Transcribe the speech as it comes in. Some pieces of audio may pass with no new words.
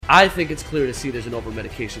I think it's clear to see there's an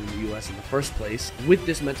overmedication in the U.S. in the first place. With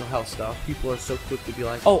this mental health stuff, people are so quick to be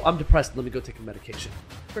like, oh, I'm depressed, let me go take a medication.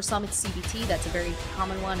 For some, it's CBT. That's a very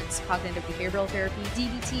common one. It's cognitive behavioral therapy.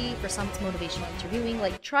 DBT. For some, it's motivational interviewing.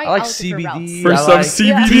 Like, try out different routes. For some,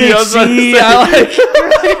 CBD.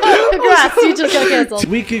 Congrats, you just got canceled.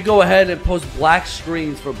 We could go ahead and post black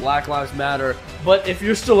screens for Black Lives Matter, but if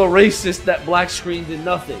you're still a racist, that black screen did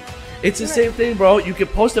nothing. It's the same thing, bro. You can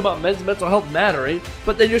post about men's mental health mattering,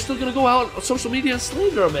 but then you're still going to go out on social media and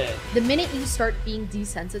slander a man. The minute you start being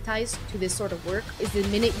desensitized to this sort of work is the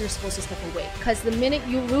minute you're supposed to step away. Because the minute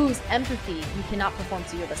you lose empathy, you cannot perform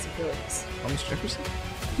to your best abilities. Thomas Jefferson?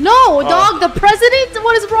 No, dog, the president?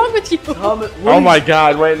 What is wrong with you? Oh my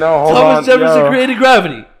God, wait, no, hold on. Thomas Jefferson created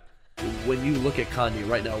gravity. When you look at Kanye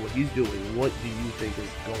right now, what he's doing, what do you think is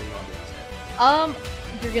going on in his head?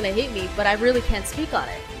 You're going to hate me, but I really can't speak on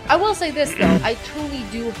it. I will say this, though. I truly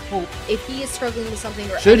do hope if he is struggling with something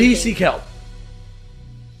or Should anything, he seek help?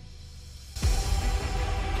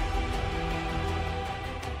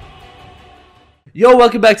 Yo,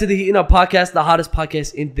 welcome back to the Heating Up Podcast, the hottest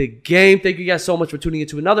podcast in the game. Thank you guys so much for tuning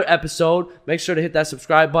into another episode. Make sure to hit that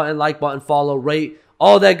subscribe button, like button, follow, rate,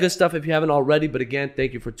 all that good stuff if you haven't already. But again,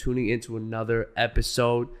 thank you for tuning into another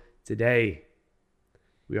episode. Today,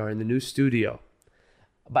 we are in the new studio.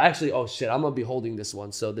 But actually, oh shit, I'm going to be holding this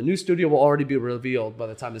one. So the new studio will already be revealed by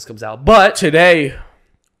the time this comes out. But today,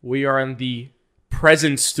 we are in the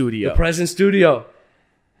present studio. The present studio.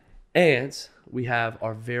 And we have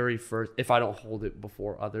our very first, if I don't hold it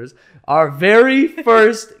before others, our very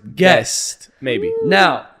first guest. Maybe.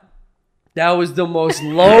 Now, that was the most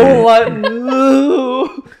lowest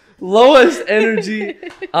energy.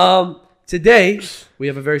 Today, we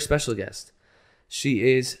have a very special guest.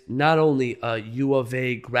 She is not only a U of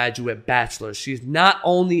A graduate bachelor, she's not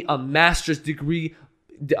only a master's degree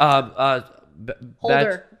She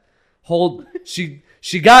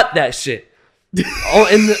got that shit.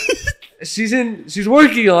 She's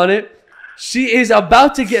working on it. She is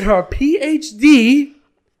about to get her PhD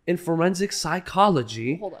in forensic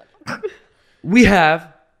psychology. Hold on. We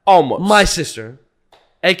have almost my sister,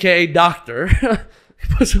 aka Doctor.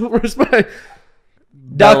 Put some respect.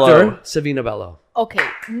 Dr. Savina Bello. Okay.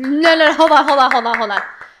 No. Hold on.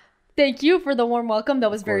 Thank you for the warm welcome.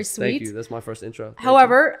 That was very sweet. Thank you. That's my first intro.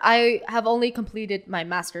 However, I have only completed my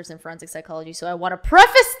master's in forensic psychology, so I want to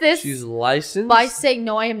preface this. She's licensed? By saying,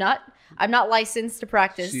 no, I am not. I'm not licensed to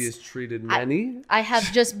practice. She has treated many. I have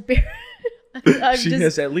just... She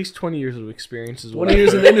has at least 20 years of experience as well. 20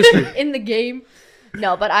 years in the industry. In the game.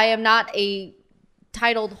 No, but I am not a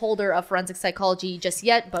titled holder of forensic psychology just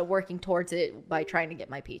yet, but working towards it by trying to get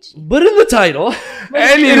my PhD. But in the title.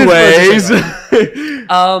 Anyways.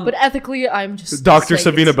 But ethically, I'm just Dr.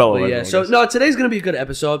 Savina Bello. Yeah, so no, today's going to be a good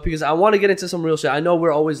episode because I want to get into some real shit. I know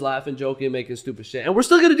we're always laughing, joking, making stupid shit, and we're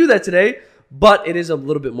still going to do that today, but it is a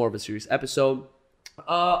little bit more of a serious episode.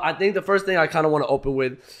 I think the first thing I kind of want to open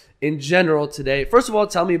with in general today, first of all,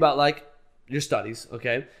 tell me about like your studies,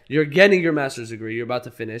 okay? You're getting your master's degree. You're about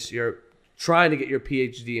to finish. You're trying to get your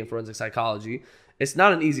PhD in forensic psychology. It's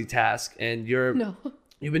not an easy task, and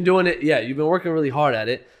you've been doing it. Yeah, you've been working really hard at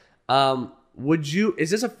it. Is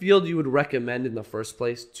this a field you would recommend in the first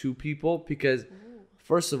place to people? Because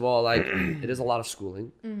first of all, like it is a lot of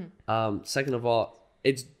schooling. Mm-hmm. Second of all,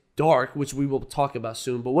 it's dark, which we will talk about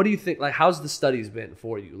soon. But what do you think? Like, how's the studies been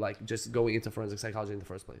for you? Like, just going into forensic psychology in the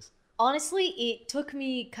first place? Honestly, it took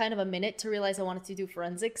me kind of a minute to realize I wanted to do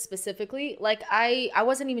forensics specifically. Like, I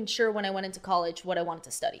wasn't even sure when I went into college what I wanted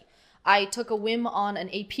to study. I took a whim on an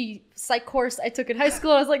AP psych course I took in high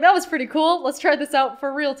school. I was like, that was pretty cool. Let's try this out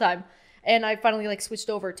for real time. And I finally like switched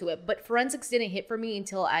over to it. But forensics didn't hit for me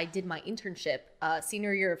until I did my internship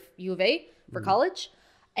senior year of U of A for college.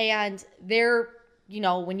 And there, you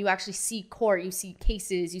know, when you actually see court, you see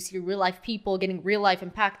cases, you see real life people getting real life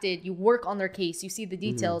impacted, you work on their case, you see the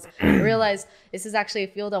details. I realize this is actually a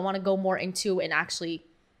field I want to go more into and actually,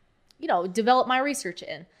 you know, develop my research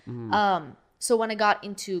in. So when I got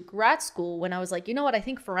into grad school, when I was like, you know what, I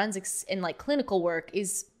think forensics and like clinical work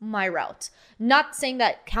is my route. Not saying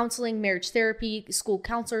that counseling, marriage therapy, school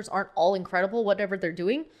counselors aren't all incredible, whatever they're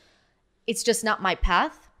doing. It's just not my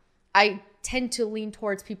path. I tend to lean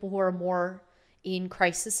towards people who are more in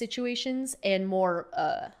crisis situations and more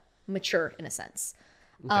mature in a sense.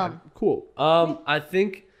 Okay, cool. I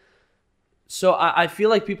think, so I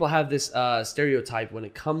feel like people have this stereotype when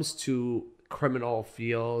it comes to criminal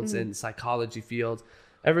fields and psychology fields.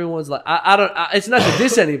 Everyone's like, it's not to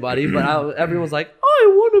diss anybody, but everyone's like, I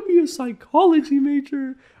want to be a psychology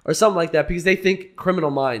major or something like that because they think Criminal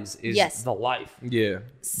Minds is the life. Yeah.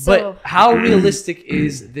 But how realistic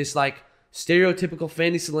is this like stereotypical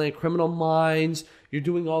Fantasyland Criminal Minds. You're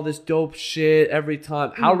doing all this dope shit every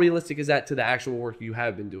time. How realistic is that to the actual work you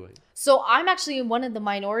have been doing? So I'm actually one of the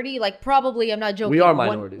minority. Like, probably, I'm not joking. We are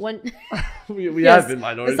minorities. We Yes, have been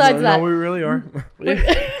minorities. besides that. No, we really are.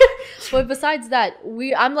 But besides that,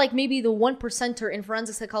 I'm like maybe the 1%er in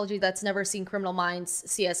forensic psychology that's never seen Criminal Minds,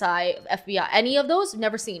 CSI, FBI, any of those.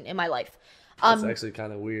 Never seen in my life. That's actually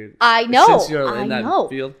kind of weird. I know. Since you're in that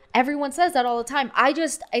field. Everyone says that all the time.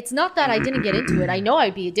 It's not that I didn't get into it. I know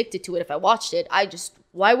I'd be addicted to it if I watched it.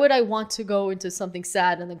 Why would I want to go into something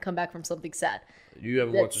sad and then come back from something sad? You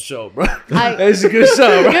haven't watched the show, bro. It's a good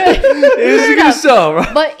show, bro. Good. It's a good show,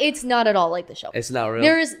 bro. But it's not at all like the show. It's not real.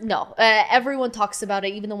 There is no. Everyone talks about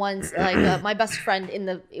it. Even the ones like my best friend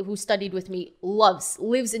who studied with me lives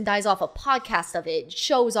and dies off a podcast of it,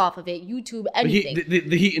 shows off of it, YouTube, anything.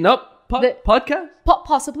 The Heating Up podcast?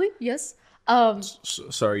 Possibly, yes.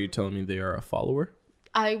 So are you telling me they are a follower?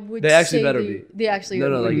 I would. They actually say better be. They actually.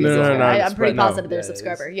 No, I'm pretty no. positive they're a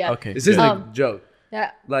subscriber. Yeah. Okay. This isn't a joke.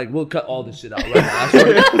 Yeah. Like, we'll cut all this shit out right now. I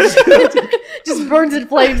swear. Just burns in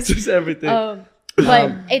flames. Just everything.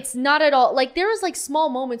 But it's not at all like there was like small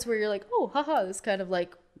moments where you're like, oh, haha, this kind of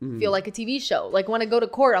like feel like a TV show. Like when I go to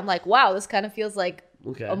court, I'm like, wow, this kind of feels like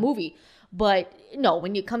a movie. But no,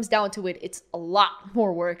 when it comes down to it, it's a lot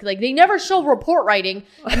more work. Like they never show report writing,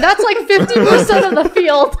 and that's like 50% of the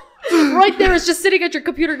field. Right there is just sitting at your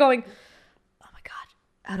computer going, oh my God,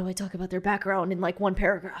 how do I talk about their background in like one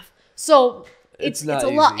paragraph? So it's a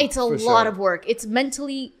lot. It's a lot of work. It's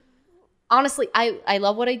mentally, honestly, I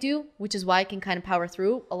love what I do, which is why I can kind of power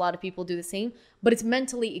through. A lot of people do the same, but it's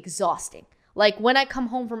mentally exhausting. Like when I come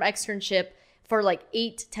home from externship for like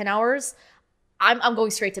 8-10 hours, I'm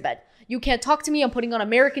going straight to bed. You can't talk to me. I'm putting on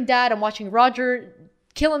American Dad. I'm watching Roger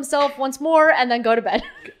kill himself once more and then go to bed.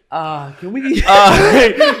 Can we?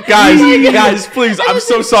 Guys, please. I'm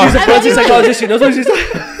so sorry. She's a forensic psychologist. She knows what she's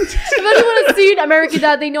talking about. If anyone has seen American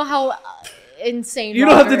Dad, they know how insane. You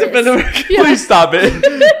don't have to defend American. Please stop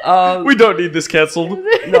it. We don't need this canceled.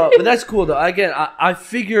 No, but that's cool though. Again, I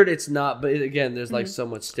figured it's not, but again, there's like so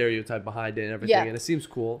much stereotype behind it and everything, and it seems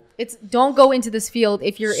cool. Don't go into this field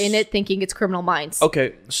if you're in it thinking it's Criminal Minds.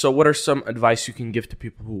 Okay, so what are some advice you can give to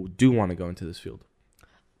people who do want to go into this field?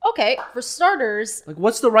 Okay, for starters, like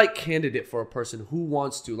what's the right candidate for a person who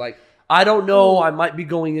wants to? Like, I don't know. I might be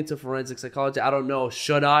going into forensic psychology. I don't know.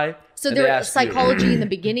 Should I? So they're psychology in the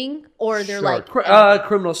beginning, or they're like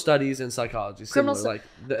criminal studies and psychology, similar, like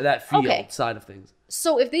that field side of things.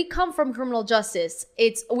 So if they come from criminal justice,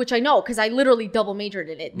 which I know because I literally double majored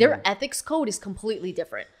in it. Their ethics code is completely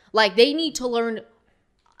different. Like they need to learn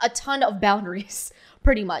a ton of boundaries,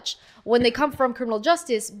 pretty much. When they come from criminal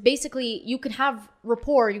justice, basically you can have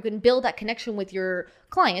rapport, you can build that connection with your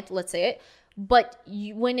client, let's say it. But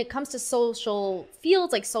when it comes to social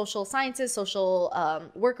fields like social sciences, social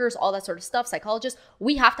workers, all that sort of stuff, psychologists,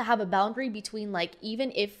 we have to have a boundary between like,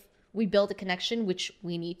 even if we build a connection, which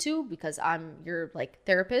we need to because I'm your like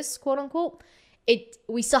therapist, quote unquote,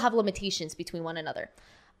 we still have limitations between one another.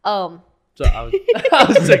 So I was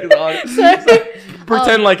taking the audience.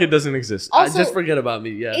 Pretend like it doesn't exist. Also, just forget about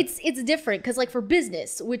me. Yeah, it's different because like for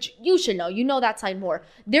business, which you should know, that side more.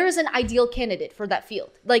 There is an ideal candidate for that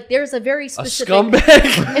field. Like there's a very specific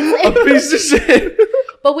scumbag, a piece of shit.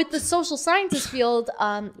 But with the social sciences field,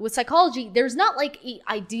 with psychology, there's not like an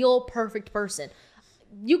ideal perfect person.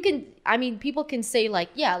 People can say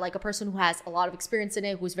like, yeah, like a person who has a lot of experience in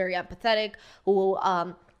it, who's very empathetic, who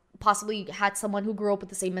possibly had someone who grew up with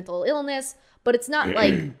the same mental illness, but it's not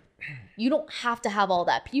like you don't have to have all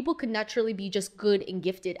that. People could naturally be just good and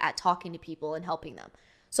gifted at talking to people and helping them.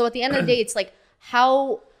 So at the end of the day, it's like,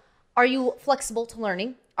 how are you flexible to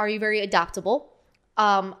learning? Are you very adaptable?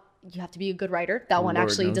 You have to be a good writer. That one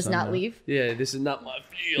actually does not leave. Yeah, this is not my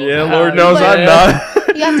field. Yeah, Lord knows I'm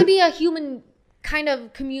not. You have to be a human kind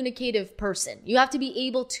of communicative person. You have to be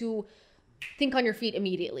able to think on your feet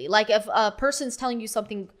immediately. Like if a person's telling you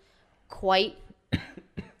something quite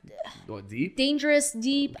dangerous,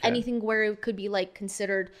 deep, anything where it could be like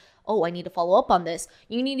considered, oh, I need to follow up on this.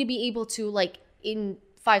 You need to be able to like in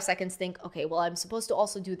 5 seconds think, okay, well, I'm supposed to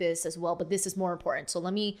also do this as well, but this is more important. So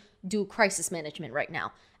let me do crisis management right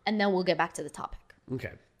now. And then we'll get back to the topic.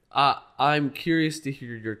 Okay. I'm curious to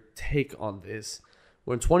hear your take on this.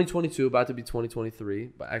 We're in 2022, about to be 2023,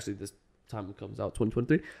 but actually this time it comes out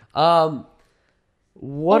 2023.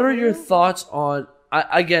 What are your thoughts on,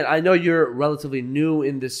 again, I know you're relatively new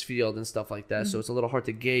in this field and stuff like that, so it's a little hard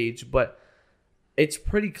to gauge, but it's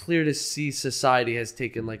pretty clear to see society has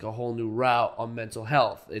taken like a whole new route on mental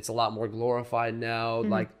health. It's a lot more glorified now.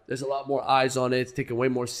 Like there's a lot more eyes on it. It's taken way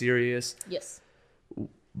more serious. Yes.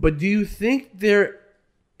 But do you think there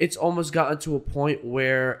it's almost gotten to a point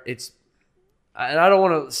where it's, and I don't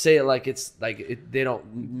want to say it like it's like they don't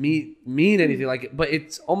mean anything like it, but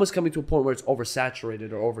it's almost coming to a point where it's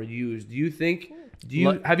oversaturated or overused. Do you think?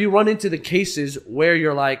 Have you run into the cases where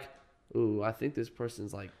you're like, ooh, I think this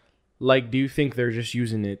person's like. Like, do you think they're just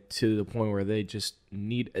using it to the point where they just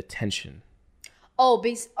need attention? Oh,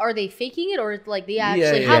 are they faking it, or like they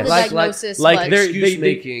actually have the diagnosis? Like they're excuse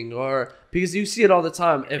making, or because you see it all the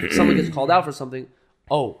time. If someone gets called out for something,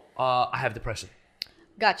 I have depression.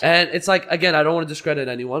 Gotcha. And it's like, again, I don't want to discredit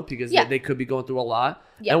anyone because they could be going through a lot,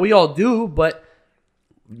 and we all do. But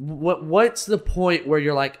what's the point where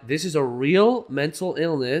you're like, this is a real mental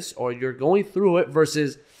illness, or you're going through it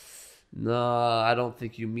versus, no, I don't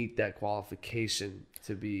think you meet that qualification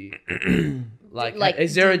to be like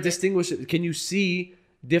is there a distinguish? Can you see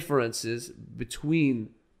differences between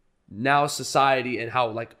now society and how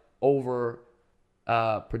like over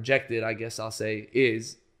projected, I guess I'll say,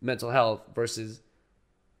 is mental health versus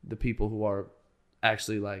the people who are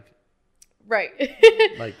actually like right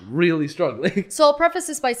like really struggling? So I'll preface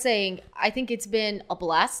this by saying I think it's been a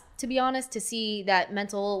blast, to be honest, to see that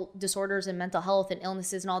mental disorders and mental health and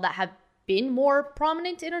illnesses and all that have been more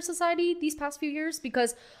prominent in our society these past few years,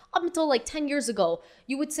 because up until like 10 years ago,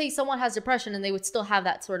 you would say someone has depression and they would still have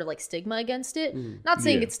that sort of like stigma against it. Not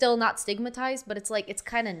saying it's still not stigmatized, but it's like, it's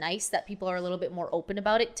kind of nice that people are a little bit more open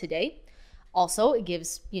about it today. Also, it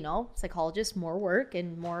gives, psychologists more work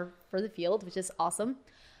and more for the field, which is awesome.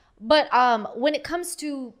 But when it comes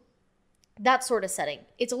to that sort of setting,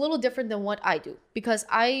 it's a little different than what I do, because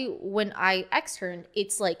when I externed,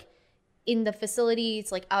 it's like in the facility,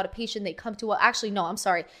 it's like outpatient. They come to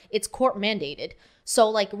it's court mandated. So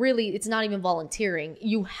like really, it's not even volunteering.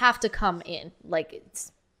 You have to come in. Like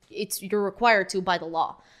you're required to by the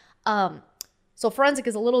law. So forensic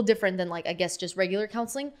is a little different than like, I guess, just regular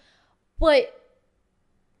counseling. But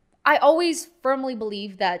I always firmly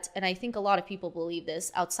believe that, and I think a lot of people believe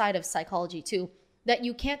this outside of psychology too, that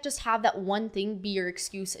you can't just have that one thing be your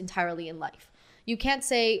excuse entirely in life. You can't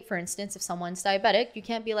say, for instance, if someone's diabetic, you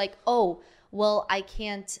can't be like, oh, well, I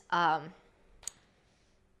can't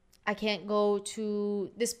go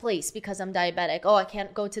to this place because I'm diabetic. Oh, I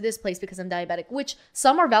can't go to this place because I'm diabetic, which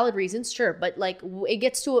some are valid reasons, sure. But like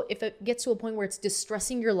if it gets to a point where it's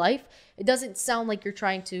distressing your life, it doesn't sound like you're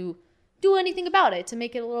trying to do anything about it to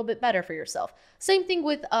make it a little bit better for yourself. Same thing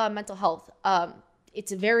with mental health.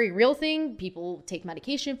 It's a very real thing. People take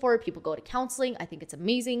medication for it. People go to counseling. I think it's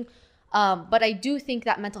amazing. But I do think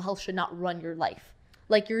that mental health should not run your life.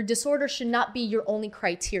 Like your disorder should not be your only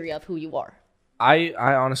criteria of who you are. I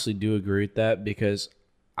honestly do agree with that, because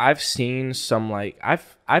I've seen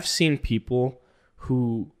I've seen people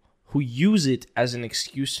who use it as an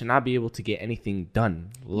excuse to not be able to get anything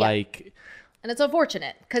done. Like, and it's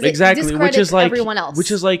unfortunate because exactly, it discredits everyone else.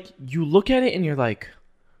 Which is like, you look at it and you're like,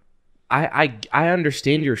 I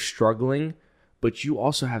understand you're struggling, but you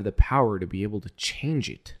also have the power to be able to change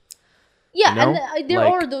it. Yeah, and there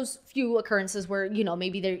are those few occurrences where,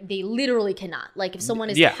 maybe they literally cannot. Like if someone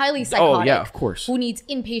is highly psychotic, of course, who needs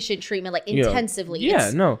inpatient treatment, like intensively,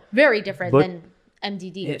 it's very different than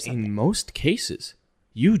MDD or something. In most cases,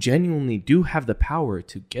 you genuinely do have the power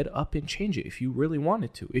to get up and change it if you really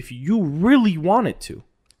wanted to. If you really wanted to.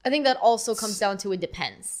 I think that also comes down to it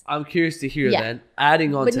depends. I'm curious to hear then,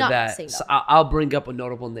 adding on to that, so I'll bring up a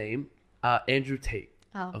notable name, Andrew Tate.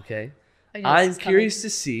 Oh. Okay? I'm curious to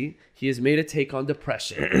see, he has made a take on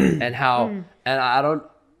depression and how, and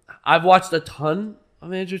I've watched a ton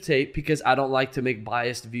of Andrew Tate because I don't like to make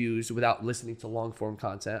biased views without listening to long form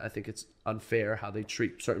content. I think it's unfair how they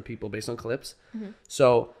treat certain people based on clips. Mm-hmm.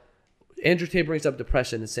 So Andrew Tate brings up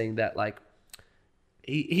depression and saying that like,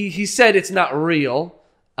 he said it's not real.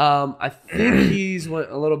 I think he's went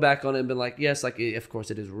a little back on it and been like, yes, like of course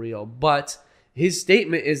it is real. But his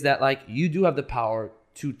statement is that like, you do have the power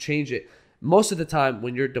to change it. Most of the time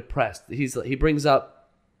when you're depressed, he brings up,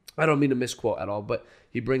 I don't mean to misquote at all, but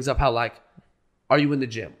he brings up how like, are you in the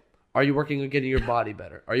gym? Are you working on getting your body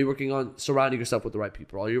better? Are you working on surrounding yourself with the right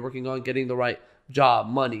people? Are you working on getting the right job,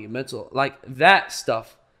 money, mental, like that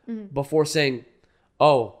stuff before saying,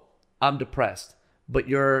 oh, I'm depressed, but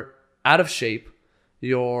you're out of shape.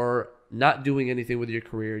 You're not doing anything with your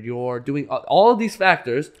career. You're doing all of these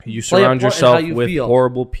factors. You surround yourself with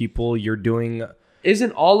horrible people. You're doing...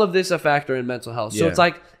 Isn't all of this a factor in mental health? So it's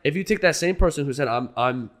like, if you take that same person who said,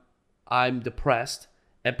 I'm depressed,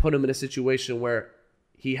 and put him in a situation where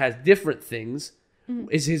he has different things,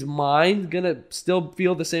 is his mind going to still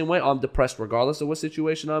feel the same way? I'm depressed regardless of what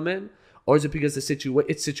situation I'm in? Or is it because it's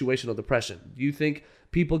situational depression? Do you think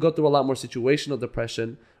people go through a lot more situational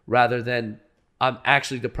depression rather than I'm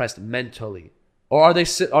actually depressed mentally? Or are they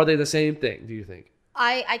the same thing, do you think?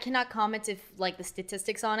 I cannot comment if like the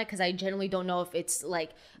statistics on it because I generally don't know if it's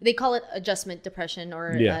like they call it adjustment depression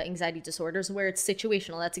or anxiety disorders where it's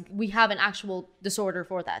situational. We have an actual disorder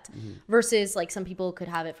for that versus like some people could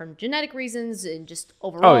have it from genetic reasons and just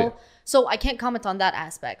overall. Oh, yeah. So I can't comment on that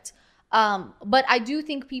aspect. But I do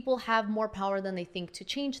think people have more power than they think to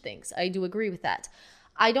change things. I do agree with that.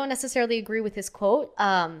 I don't necessarily agree with his quote.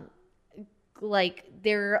 Like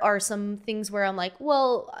there are some things where I'm like,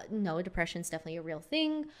 well, no, depression is definitely a real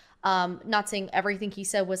thing. Not saying everything he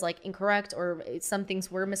said was like incorrect or some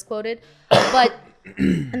things were misquoted, but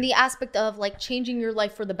in the aspect of like changing your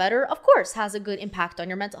life for the better, of course, has a good impact on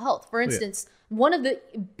your mental health. For instance, one of the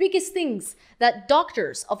biggest things that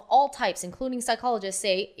doctors of all types, including psychologists,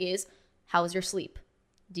 say is, how's your sleep?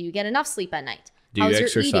 Do you get enough sleep at night? Do you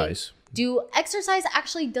exercise? Do exercise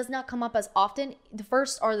actually does not come up as often. The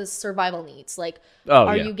first are the survival needs. Like,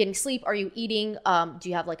 are you getting sleep? Are you eating? Do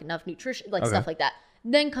you have like enough nutrition? Like stuff like that.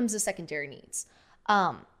 Then comes the secondary needs.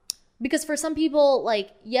 Because for some people,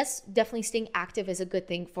 like, yes, definitely staying active is a good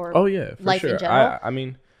thing for life in general. I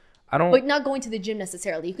mean, I don't. But not going to the gym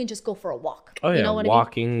necessarily. You can just go for a walk. Oh, yeah. You know what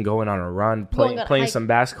walking, I mean? Going on a run, playing some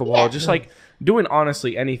basketball, just like doing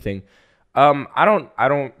honestly anything. I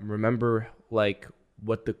don't remember like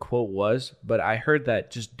what the quote was, but I heard that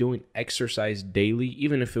just doing exercise daily,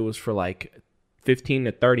 even if it was for like 15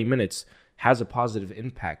 to 30 minutes, has a positive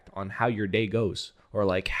impact on how your day goes or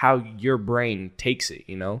like how your brain takes it,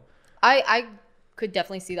 you know? I could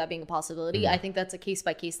definitely see that being a possibility. I think that's a case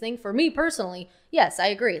by case thing. For me personally, yes, I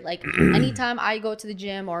agree. Like anytime I go to the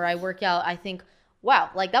gym or I work out, I think, wow,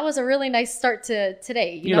 like that was a really nice start to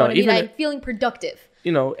today. You know what I mean? I'm feeling productive.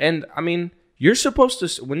 You know, and I mean, you're supposed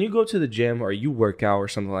to, when you go to the gym or you work out or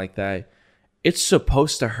something like that, it's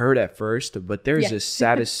supposed to hurt at first, but there's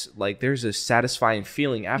there's a satisfying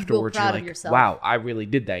feeling afterwards. You feel proud you're like, of yourself. Wow, I really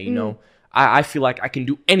did that. You know, I feel like I can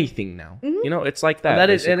do anything now. You know, it's like that.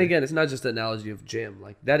 That is, and again, it's not just an analogy of gym.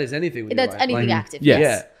 Like that is anything. That's anything like, active.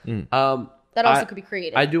 Yes. Yeah. That also could be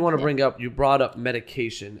creative. I do want to bring up. You brought up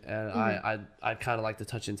medication, and I kind of like to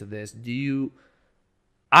touch into this.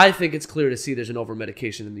 I think it's clear to see there's an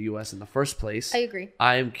over-medication in the U.S. in the first place. I agree.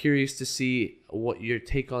 I am curious to see what your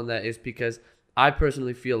take on that is because I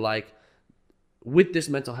personally feel like with this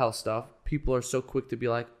mental health stuff, people are so quick to be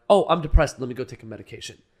like, oh, I'm depressed. Let me go take a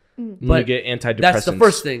medication. But you get antidepressants. That's the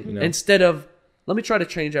first thing. You know? Instead of, let me try to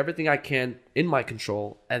change everything I can in my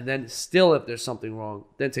control, and then still, if there's something wrong,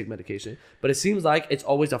 then take medication. But it seems like it's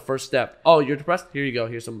always a first step. Oh, you're depressed? Here you go.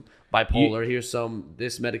 Here's some bipolar. Here's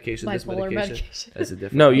this medication. That's a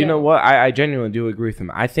different. No, you know what? I genuinely do agree with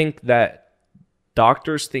him. I think that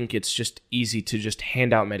doctors think it's just easy to just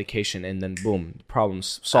hand out medication and then boom, the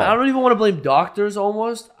problem's solved. I don't even want to blame doctors.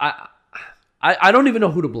 Almost, I don't even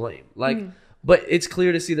know who to blame. Like, but it's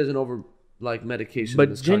clear to see there's an over medication. But in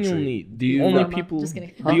this genuinely, country. the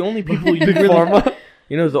only people you really,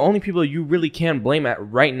 you know, the only people you really can blame at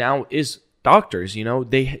right now is doctors. You know,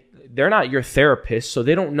 they're not your therapist, so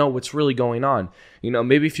they don't know what's really going on. You know,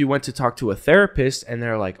 maybe if you went to talk to a therapist and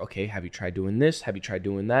they're like, okay, have you tried doing this? Have you tried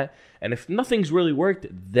doing that? And if nothing's really worked,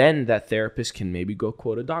 then that therapist can maybe go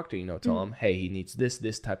quote a doctor, you know, tell him, hey, he needs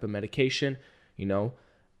this type of medication, you know.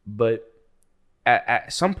 But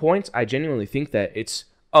at some points, I genuinely think that it's,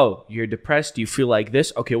 oh, you're depressed. You feel like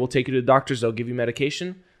this. Okay, we'll take you to the doctors. They'll give you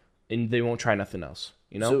medication and they won't try nothing else,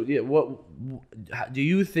 you know? So, yeah, do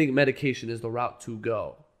you think medication is the route to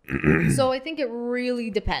go? So I think it really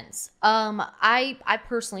depends. I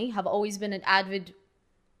personally have always been an avid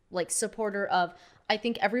supporter of, I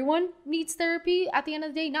think everyone needs therapy at the end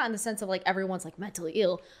of the day, not in the sense of everyone's mentally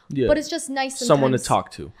ill, but it's just nice sometimes, someone to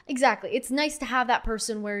talk to. Exactly. It's nice to have that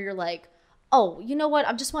person where you're like, oh, you know what?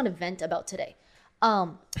 I just want to vent about today.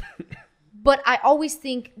 But I always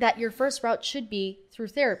think that your first route should be through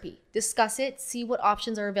therapy. Discuss it, see what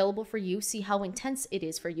options are available for you, see how intense it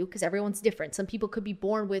is for you, because everyone's different. Some people could be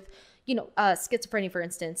born with, schizophrenia, for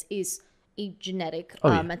instance, is a genetic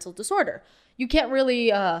mental disorder. You can't really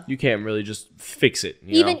just fix it.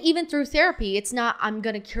 Even through therapy, it's not, I'm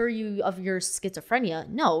going to cure you of your schizophrenia.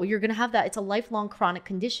 No, you're going to have that. It's a lifelong chronic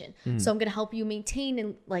condition. So I'm going to help you maintain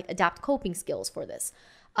and adapt coping skills for this.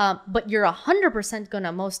 But you're 100% going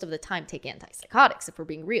to most of the time take antipsychotics, if we're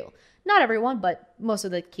being real. Not everyone, but most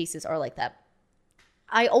of the cases are like that.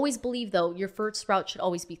 I always believe, though, your first route should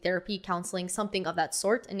always be therapy, counseling, something of that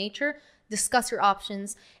sort in nature. Discuss your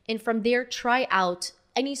options. And from there, try out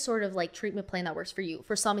any sort of treatment plan that works for you.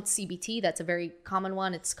 For some, it's CBT. That's a very common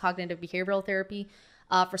one. It's cognitive behavioral therapy.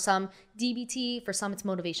 For some, DBT. For some, it's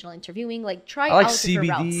motivational interviewing. Like, try I like out different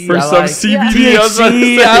routes. CBD. For some CBD, I was about to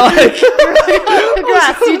THC. say. I like.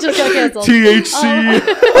 Congrats, you just got canceled. THC.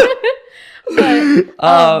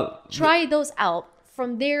 But try those out.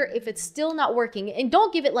 From there, if it's still not working, and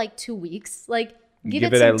don't give it like 2 weeks. Like, give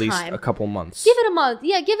it some at least time. a couple months. Give it a month.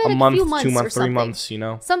 Yeah, give it a month, few months 2 or months, 3 something. months, you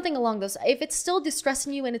know? Something along those. If it's still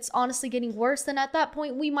distressing you and it's honestly getting worse, then at that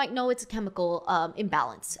point, we might know it's a chemical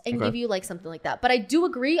imbalance and give you like something like that. But I do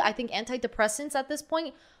agree. I think antidepressants at this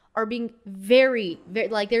point are being very, very,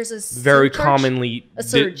 like there's a Very surcharge, commonly. a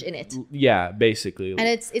surge in it. Yeah, basically. And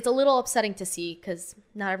it's a little upsetting to see because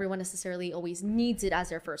not everyone necessarily always needs it as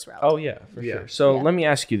their first route. Oh, yeah, for sure. So Yeah. let me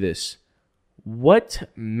ask you this. What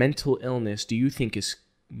mental illness do you think is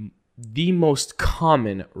the most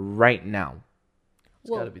common right now?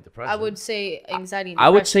 Well, gotta be depression. I would say anxiety. And I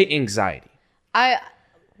would depression. say anxiety.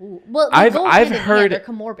 Well, I've go hand in hand, heard- they're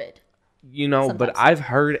comorbid. You know, but Sometimes. I've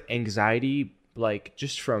heard anxiety, like,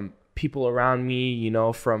 just from people around me, you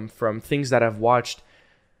know, from things that I've watched.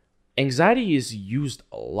 Anxiety is used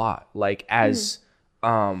a lot, like, as,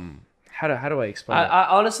 how do I explain it? I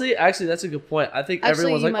honestly, actually, that's a good point. I think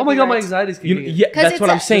Actually, everyone's you like, might "Oh my be god, my right. anxiety's You kicking in." yeah, 'Cause that's it's what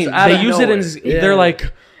I'm a- saying. Just out They of use it nowhere. as Yeah. they're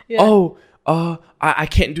like, Yeah. oh, I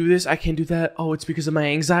can't do this, I can't do that. Oh, it's because of my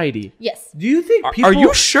anxiety. Yes. Do you think people Are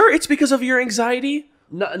you sure it's because of your anxiety?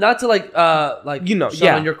 not to like You know, shut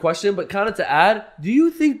yeah. on your question, but kind of to add, do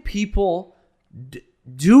you think people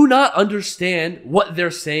do not understand what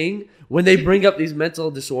they're saying when they bring up these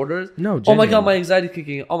mental disorders? No, Oh my god, genuinely. my anxiety's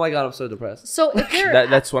kicking in. Oh my god, I'm so depressed. So if you're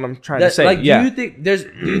That's what I'm trying to say. Like, yeah. do you think there's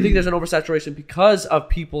an oversaturation because of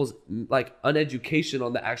people's like uneducation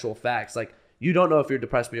on the actual facts? Like, you don't know if you're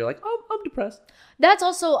depressed, but you're like, oh, I'm depressed. that's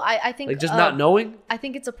also I think Like, just not knowing. I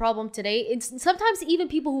think it's a problem today. It's sometimes even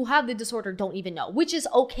people who have the disorder don't even know, which is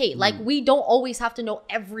okay. Like we don't always have to know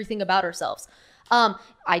everything about ourselves.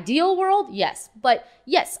 Ideal world, yes. But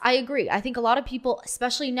yes, I agree. I think a lot of people,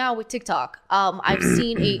 especially now with TikTok, I've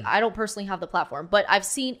seen I don't personally have the platform, but I've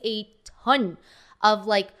seen a ton of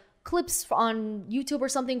like clips on YouTube or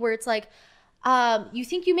something where it's like, you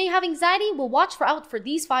think you may have anxiety? Well, watch out for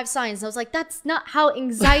these 5 signs. And I was like, that's not how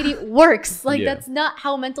anxiety works. Like, Yeah. that's not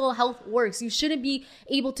how mental health works. You shouldn't be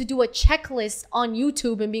able to do a checklist on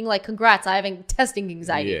YouTube and being like, congrats, I have testing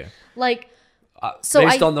anxiety. Yeah. Like,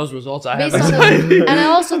 Based on those results, I have based on anxiety. and I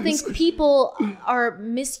also think people are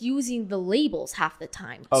misusing the labels half the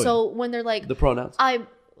time. Oh, so when they're like, The pronouns.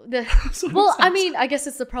 well, I mean, I guess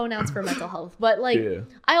it's the pronouns for mental health, but like, Yeah.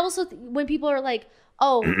 I also when people are like,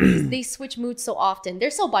 oh, they switch moods so often, they're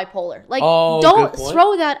so bipolar. Like, Oh, don't good point.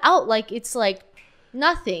 throw that out like it's like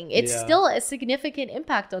nothing. It's Yeah. still a significant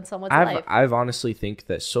impact on someone's life. I've honestly think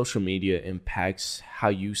that social media impacts how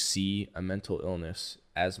you see a mental illness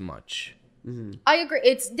as much. I agree.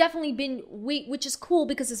 It's definitely been which is cool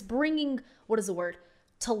because it's bringing what is the word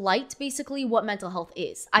to light, basically what mental health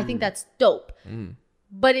is. I think that's dope.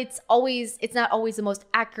 But it's not always the most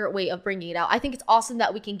accurate way of bringing it out. I think it's awesome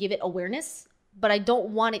that we can give it awareness, but I don't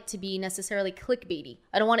want it to be necessarily clickbaity.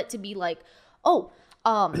 I don't want it to be like, oh,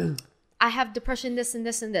 I have depression, this and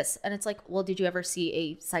this and this. And it's like, well, did you ever see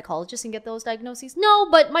a psychologist and get those diagnoses? No,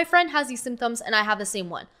 but my friend has these symptoms and I have the same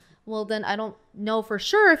one. Well, then I don't know for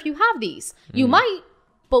sure if you have these. You might,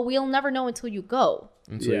 but we'll never know until you go.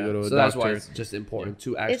 And so you go to a So that's why doctor. it's just important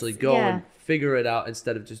to actually It's- go yeah. and figure it out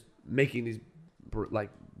instead of just making these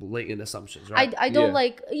like blatant assumptions, right? I don't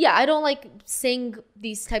Yeah. I don't like saying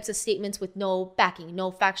these types of statements with no backing,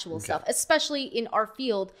 no factual stuff, especially in our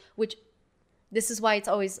field, which this is why it's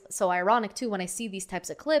always so ironic too when I see these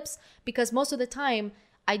types of clips, because most of the time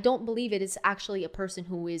I don't believe it is actually a person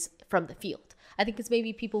who is from the field. I think it's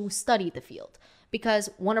maybe people who study the field, because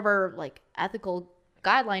one of our like ethical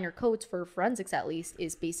guideline or codes for forensics, at least,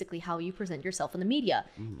 is basically how you present yourself in the media.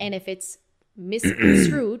 And if it's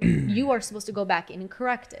misconstrued, you are supposed to go back in and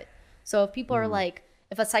correct it. So if people are like,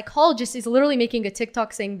 if a psychologist is literally making a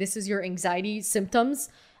TikTok saying this is your anxiety symptoms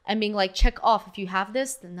and being like, check off if you have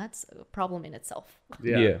this, then that's a problem in itself.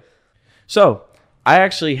 Yeah. So I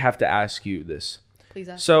actually have to ask you this. Please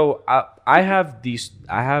ask. So I have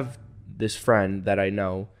this friend that I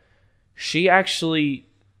know. She actually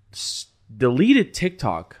deleted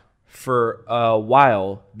TikTok for a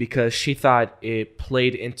while because she thought it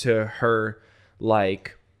played into her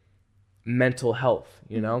like mental health,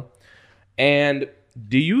 you know? And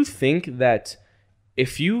do you think that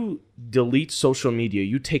if you delete social media,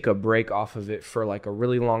 you take a break off of it for like a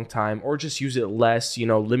really long time, or just use it less, you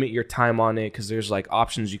know, limit your time on it, because there's like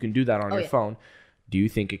options you can do that on your phone. Do you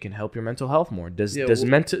think it can help your mental health more? Does what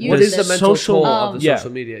mental is the mental social toll of the yeah.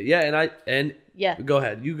 social media? Yeah, and Yeah. Go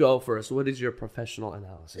ahead. You go first. What is your professional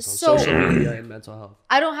analysis on So- social media and mental health?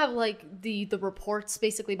 I don't have like the reports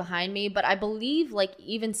basically behind me, but I believe like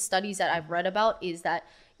even studies that I've read about is that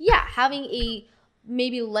having a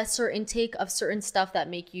maybe lesser intake of certain stuff that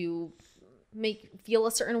make you feel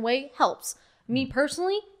a certain way helps. Me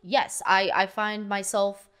personally, yes, I find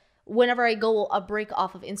myself whenever I go a break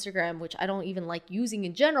off of Instagram, which I don't even like using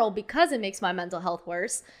in general because it makes my mental health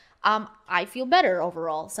worse. I feel better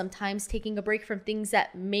overall. Sometimes taking a break from things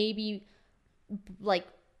that maybe like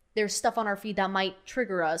there's stuff on our feed that might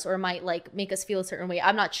trigger us or might like make us feel a certain way.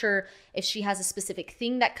 I'm not sure if she has a specific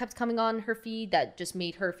thing that kept coming on her feed that just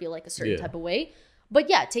made her feel like a certain type of way. But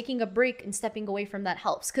yeah, taking a break and stepping away from that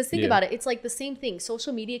helps. Because think about it, it's like the same thing.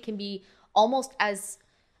 Social media can be almost as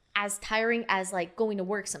tiring as like going to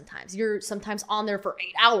work sometimes. You're sometimes on there for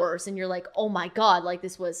 8 hours and you're like, oh my God, like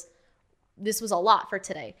this was a lot for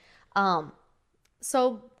today.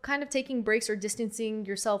 So kind of taking breaks or distancing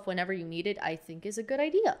yourself whenever you need it, I think is a good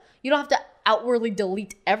idea. You don't have to outwardly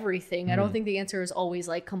delete everything. I don't think the answer is always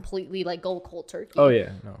like completely like go cold turkey. Oh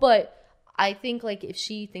yeah, no. But I think like if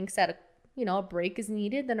she thinks that a break is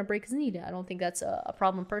needed, then a break is needed. I don't think that's a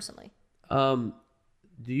problem personally.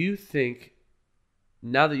 Do you think,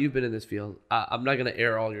 now that you've been in this field, I'm not going to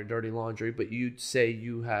air all your dirty laundry, but you'd say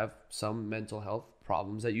you have some mental health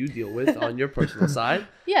problems that you deal with on your personal side.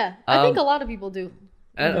 Yeah, I think a lot of people do.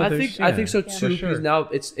 And Yeah, I think so for too, sure. because now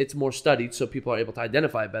it's more studied, so people are able to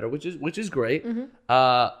identify it better, which is great.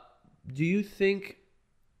 Do you think,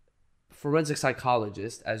 forensic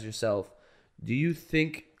psychologist as yourself, do you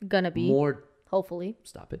think Gonna be more? hopefully.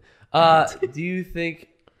 Stop it. Do you think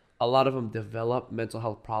a lot of them develop mental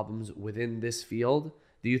health problems within this field?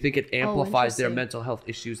 Do you think it amplifies their interesting. mental health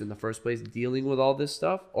issues in the first place, dealing with all this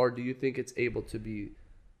stuff? Or do you think it's able to be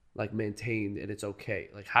like maintained and it's okay?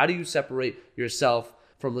 Like, how do you separate yourself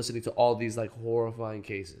from listening to all these like horrifying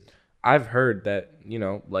cases? I've heard that,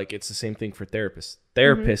 like it's the same thing for therapists.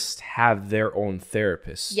 Therapists have their own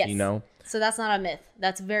therapists, Yes. So that's not a myth.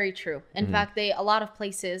 That's very true. In fact, a lot of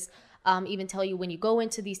places even tell you when you go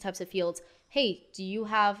into these types of fields, hey, do you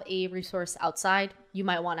have a resource outside? You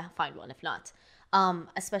might want to find one. If not,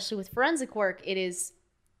 especially with forensic work, it is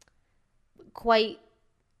quite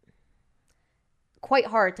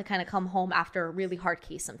hard to kind of come home after a really hard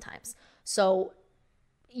case sometimes. So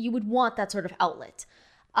you would want that sort of outlet.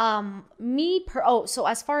 So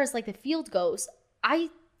as far as like the field goes, I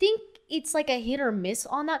think it's like a hit or miss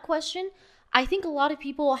on that question. I think a lot of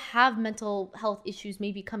people have mental health issues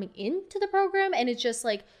maybe coming into the program, and it's just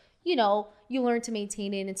like, you learn to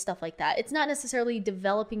maintain it and stuff like that. It's not necessarily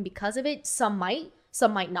developing because of it. Some might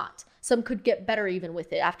not. Some could get better even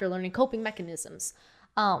with it after learning coping mechanisms.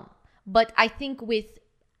 But I think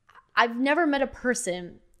I've never met a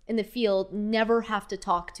person in the field never have to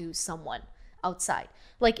talk to someone outside.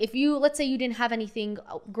 Like let's say you didn't have anything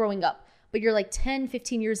growing up, but you're like 10,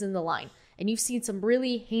 15 years in the line and you've seen some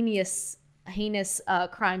really heinous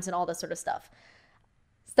crimes and all that sort of stuff.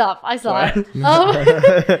 I saw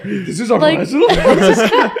it. This is our like, personal.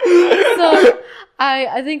 So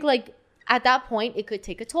I think like at that point it could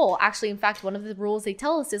take a toll. Actually, in fact, one of the rules they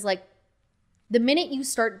tell us is like the minute you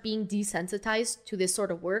start being desensitized to this sort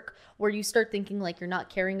of work, where you start thinking like you're not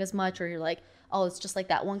caring as much, or you're like, oh, it's just like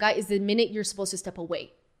that one guy, is the minute you're supposed to step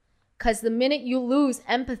away. Because the minute you lose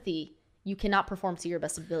empathy, you cannot perform to your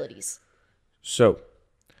best abilities. So,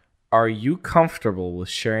 are you comfortable with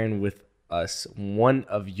sharing with us one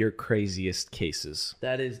of your craziest cases?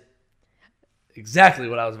 That is exactly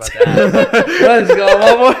what I was about to ask. Let's go,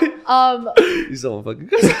 my boy. You so fucking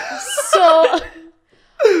good. So,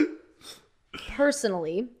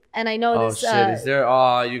 personally, and I know this. Shit! Is there?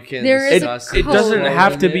 Oh, you can't. There is discuss a It code. doesn't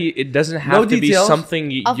have to be. It doesn't have No to be details.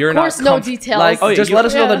 something Of you're course, not no details. Like, just you- let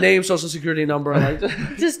us know the yeah. name, social security number. Like,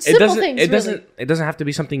 Just It simple doesn't. things. It doesn't. Really. It doesn't have to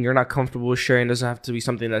be something you're not comfortable with sharing. It doesn't have to be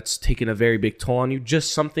something that's taken a very big toll on you.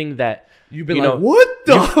 Just something that you've been you like, know, what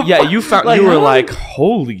the? you found. Like, you were how? like,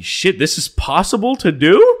 holy shit, this is possible to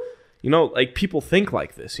do. Like people think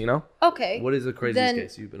like this. Okay. What is the craziest Then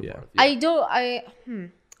case you've been a part of? I don't.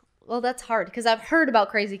 Well, that's hard because I've heard about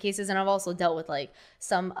crazy cases and I've also dealt with like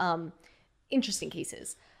some interesting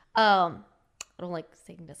cases. I don't like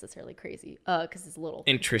saying necessarily crazy because it's a little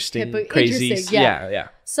Interesting, but crazy. interesting, yeah. Yeah.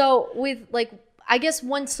 So with like, I guess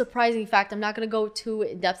one surprising fact, I'm not going to go too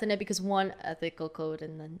in depth in it because one, ethical code,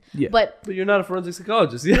 and then, Yeah. but But you're not a forensic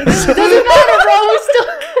psychologist. Yes. it doesn't matter, bro.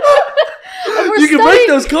 We're You can break studying-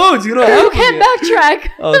 those codes. You don't You have to. can't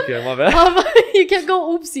backtrack. Okay, my bad. You can't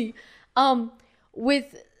go oopsie.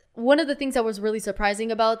 With one of the things that was really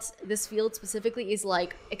surprising about this field specifically is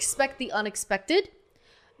like expect the unexpected,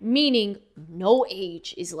 meaning no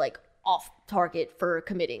age is like off target for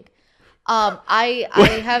committing. I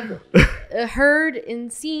have heard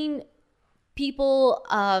and seen people,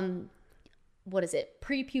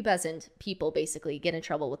 prepubescent people basically get in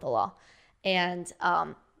trouble with the law, and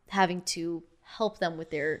having to help them with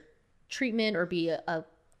their treatment or be a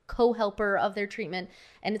co-helper of their treatment.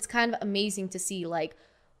 And it's kind of amazing to see, like,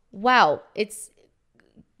 wow, it's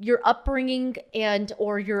your upbringing and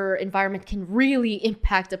or your environment can really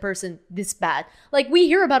impact a person this bad. Like, we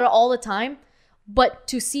hear about it all the time, but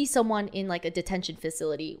to see someone in like a detention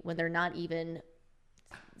facility when they're not even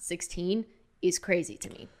 16 is crazy to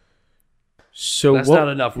me. So that's not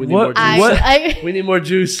enough. We need more juice. We need more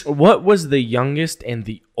juice. What was the youngest and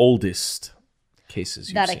the oldest cases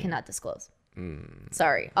you've that seen? I cannot disclose.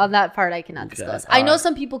 Sorry, on that part I cannot disclose. I know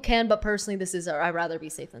some people can, but personally, I'd rather be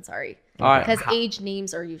safe than sorry. Because age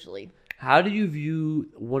names are usually. How do you view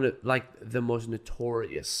one of like the most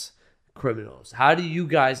notorious criminals? How do you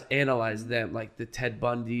guys analyze them? Like the Ted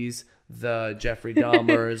Bundys, the Jeffrey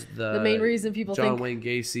Dahmers, the main reason people John think Wayne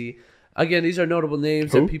Gacy. Again, these are notable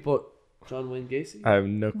names Who? that people. John Wayne Gacy. I have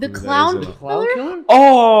no clue. The who that clown is. The clown killer.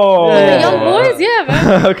 Oh, Yeah. The young boys, yeah,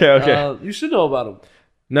 man. okay. You should know about him.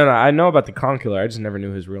 No, I know about the clown killer. I just never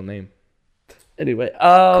knew his real name. Anyway,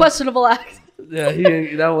 Questionable act. yeah,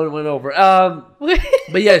 that one went over.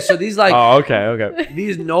 But yeah, so these like Oh, okay.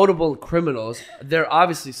 these notable criminals, they're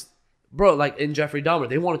obviously, bro, like in Jeffrey Dahmer,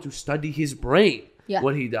 they wanted to study his brain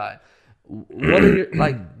when he died. What are your,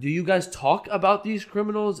 like, do you guys talk about these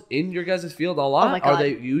criminals in your guys' field a lot? Oh my God. Are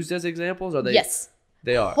they used as examples? Are they? Yes.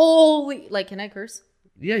 They are. Holy, like, can I curse?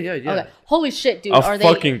 Yeah. Okay. Holy shit, dude. A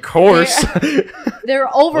fucking course. They're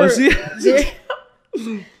over. Was he?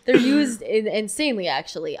 They're used insanely,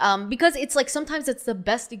 actually. Because it's like sometimes it's the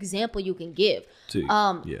best example you can give.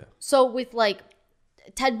 Yeah. So with like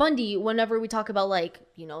Ted Bundy, whenever we talk about like,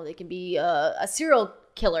 you know, they can be a serial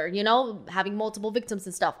killer, you know, having multiple victims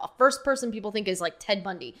and stuff. A first person people think is like Ted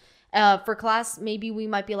Bundy. For class, maybe we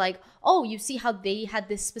might be like, oh, you see how they had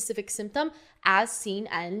this specific symptom as seen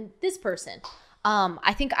in this person.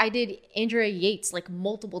 I think I did Andrea Yates like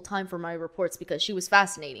multiple times for my reports because she was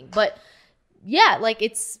fascinating. But yeah, like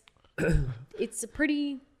it's it's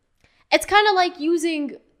kind of like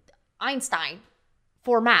using Einstein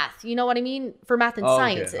for math. You know what I mean? For math and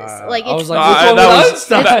sciences. Like I it's was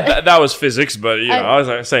like, that was physics, but you know, I was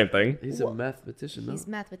like, same thing. he's a mathematician. No? he's a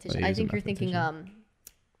mathematician. Oh, I he's a think you're thinking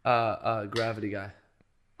Gravity guy.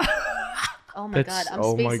 oh my God, I'm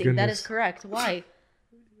oh my spacing. That goodness. is correct. Why?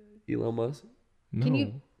 Elon Musk. No. Can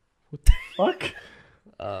you? What the fuck?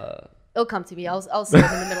 It'll come to me. I'll say it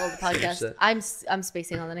in the middle of the podcast. Shit. I'm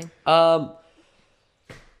spacing on the name. I'm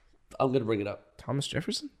gonna bring it up. Thomas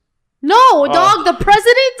Jefferson? No, dog. The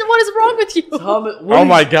president. What is wrong with you? Oh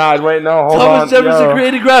my God! Wait, no, hold on. Thomas Jefferson no.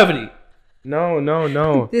 created gravity.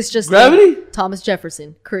 No. This just Gravity? like, Thomas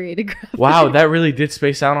Jefferson created gravity. Wow, that really did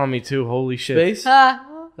space out on me too. Holy shit. Space.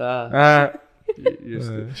 Ah.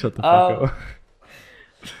 Shut the fuck up.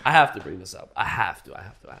 I have to bring this up. I have to.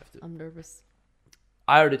 I'm nervous.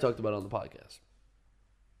 I already talked about it on the podcast.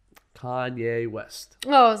 Kanye West.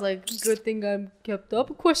 Oh, I was like, good thing I'm kept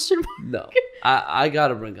up? Question mark. No, I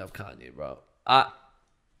gotta bring up Kanye, bro.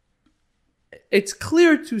 It's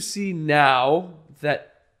clear to see now that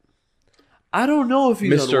I don't know if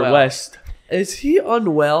he's Mr. unwell. West. Is he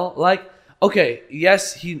unwell? Like, okay,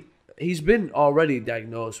 yes, he's been already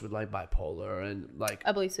diagnosed with like bipolar and like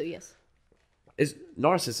I believe so. Yes. is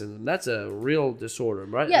narcissism. That's a real disorder,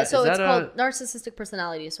 right? Yeah. So Is it's that called narcissistic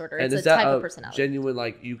personality disorder. and It's is a that type of personality genuine?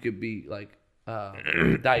 Like you could be like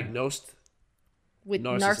diagnosed with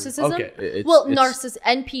narcissism? narcissism. Okay. Narcissism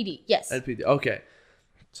NPD. Yes. NPD. Okay.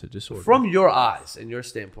 It's a disorder. From your eyes and your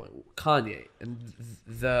standpoint, Kanye and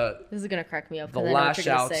the This is gonna crack me up. the 'cause I know what lash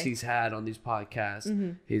you're gonna outs say. he's had on these podcasts,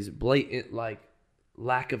 Mm-hmm. his blatant like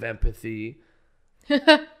lack of empathy.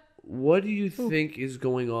 What do you think is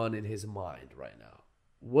going on in his mind right now?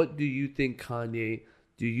 What do you think, Kanye?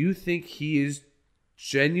 Do you think he is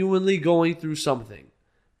genuinely going through something,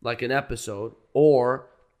 like an episode, or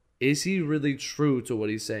is he really true to what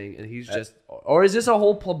he's saying and he's just, or is this a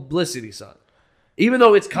whole publicity stunt? Even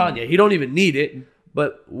though it's Kanye, he don't even need it.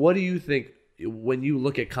 But what do you think when you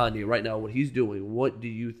look at Kanye right now, what he's doing? What do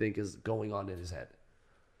you think is going on in his head?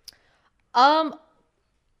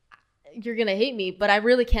 You're gonna hate me, but I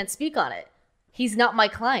really can't speak on it. He's not my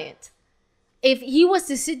client. If he was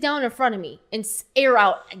to sit down in front of me and air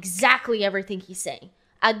out exactly everything he's saying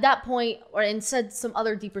at that point, and said some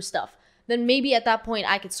other deeper stuff, then maybe at that point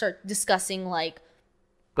I could start discussing like.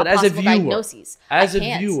 But as a possible viewer, diagnoses. as I a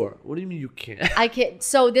can't. viewer, what do you mean you can't? I can't.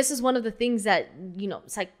 So this is one of the things that, you know,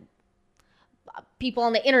 it's like, people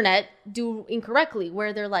on the internet do incorrectly,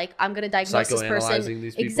 where they're like, I'm going to diagnose this person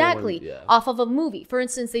these people exactly off of a movie. For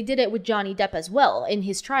instance, they did it with Johnny Depp as well in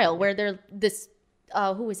his trial, where they're this,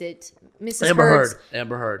 who is it? Mrs.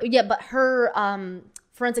 Amber Heard. Yeah, but her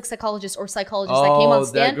forensic psychologist or psychologist that came on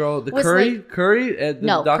stand. That girl, Curry?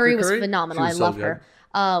 Curry was phenomenal. I love good.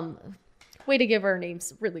 her. Way to give her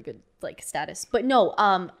names really good like status. But no,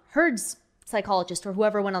 Heard's psychologist or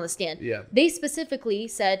whoever went on the stand, they specifically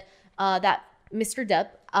said that Mr.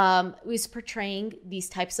 Depp was portraying these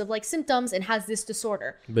types of like symptoms and has this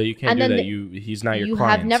disorder. But you can't do that. He's not your client.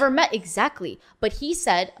 You have never met exactly. But he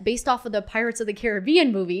said, based off of the Pirates of the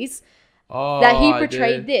Caribbean movies, that he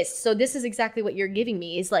portrayed this. So this is exactly what you're giving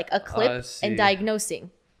me is like a clip and diagnosing.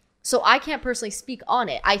 So I can't personally speak on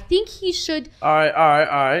it. I think he should. All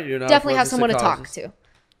right. You're not definitely have someone to talk to.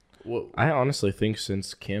 Whoa. I honestly think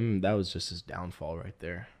since Kim, that was just his downfall right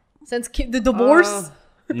there. Since Kim, the divorce.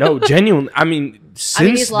 No, genuinely. I mean,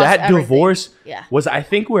 since that divorce was, I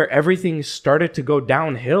think, where everything started to go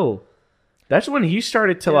downhill. That's when he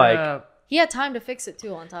started to like. He had time to fix it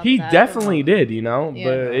too. On top, he of that, definitely did, but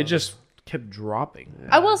it just kept dropping.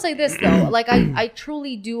 I will say this though, like I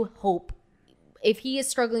truly do hope if he is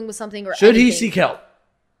struggling with something or should he seek help?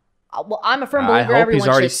 Well, I'm a firm believer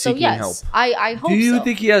everyone should. So yes, help. I hope. Do you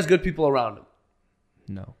think he has good people around him?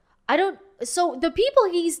 No, I don't. So the people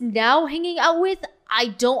he's now hanging out with, I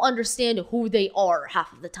don't understand who they are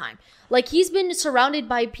half of the time. Like he's been surrounded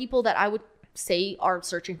by people that I would say are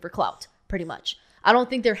searching for clout, pretty much. I don't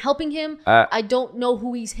think they're helping him. I don't know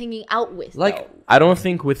who he's hanging out with. Like, I don't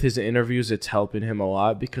think with his interviews it's helping him a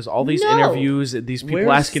lot because all these interviews, these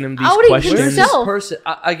people asking him these questions. Where's this person?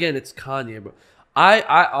 Again, it's Kanye, bro.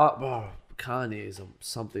 Kanye is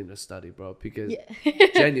something to study, bro. Because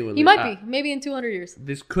genuinely, he might be. Maybe in 200 years.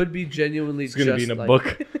 This could be genuinely. It's gonna be in a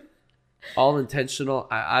book. All intentional.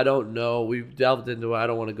 I don't know. We've delved into it. I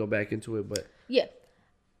don't want to go back into it, but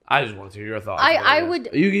I just want to hear your thoughts. I would.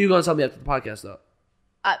 You gonna tell me after the podcast though?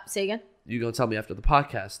 Say again. You gonna tell me after the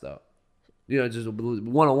podcast though? Just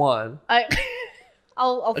 1-on-1.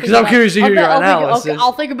 I'll because I'm curious to hear your analysis.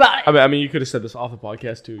 I'll think about it. I mean, you could have said this off the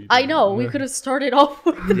podcast too. I know we could have started off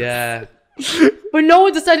with but no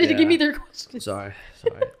one decided to give me their questions. Sorry.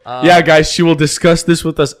 Yeah, guys, she will discuss this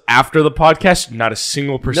with us after the podcast. Not a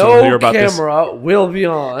single person will hear about this. No camera will be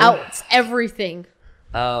on. Out everything.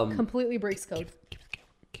 Completely breaks code.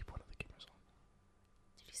 Keep one of the cameras on.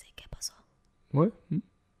 Did you say keep us on? What?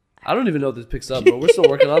 I don't even know if this picks up, but we're still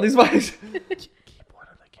working on these mics. Keep one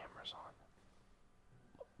of the cameras on.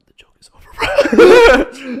 The joke is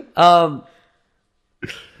over.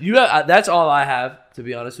 That's all I have, to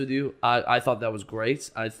be honest with you. I thought that was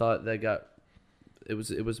great. I thought that it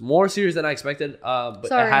was more serious than I expected. But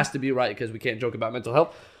it has to be right because we can't joke about mental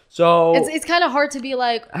health. So it's kind of hard to be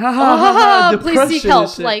like, please seek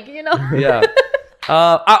help, like Yeah.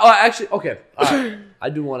 Actually, okay. All right.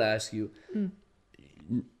 I do want to ask you.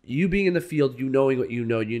 You being in the field, you knowing what you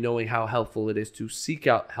knowing how helpful it is to seek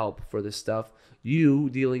out help for this stuff, you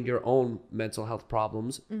dealing your own mental health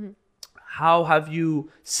problems, how have you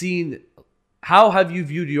viewed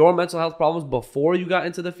your mental health problems before you got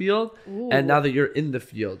into the field and now that you're in the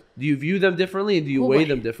field? Do you view them differently and do you weigh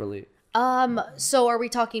them differently? So are we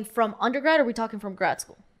talking from undergrad or are we talking from grad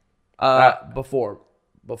school? Before.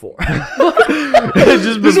 This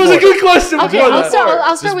was a good question. Okay,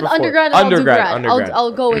 I'll start with undergrad and I'll do grad. Undergrad.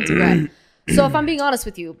 I'll go into grad. So if I'm being honest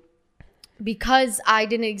with you, because I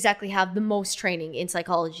didn't exactly have the most training in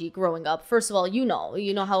psychology growing up, first of all, you know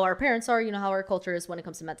how our parents are, you know how our culture is when it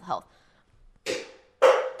comes to mental health.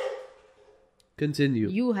 Continue.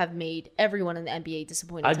 You have made everyone in the NBA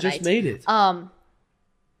disappointed tonight. I just made it.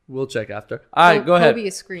 We'll check after. All right, go ahead. Kobe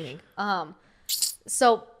is screaming.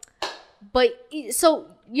 So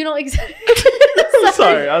you know exactly. I'm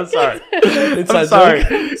sorry. I'm sorry. It's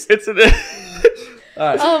an.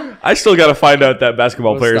 All right. I still got to find out that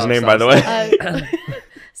basketball player's name, by the way.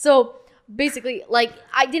 So basically, like,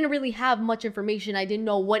 I didn't really have much information. I didn't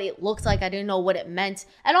know what it looked like. I didn't know what it meant.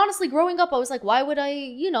 And honestly, growing up, I was like, why would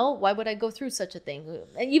I go through such a thing?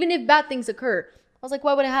 And even if bad things occur, I was like,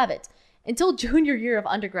 why would I have it? Until junior year of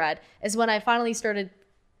undergrad is when I finally started.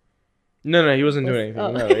 No, he wasn't doing anything.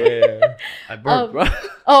 Oh. No, yeah. I burped, bro.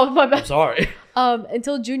 Oh, my bad. I'm sorry.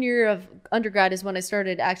 Until junior year of undergrad is when I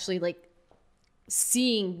started actually, like,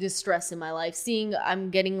 seeing distress in my life, seeing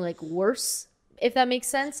I'm getting, like, worse, if that makes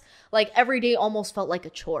sense. Like, every day almost felt like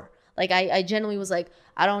a chore. Like, I genuinely was like,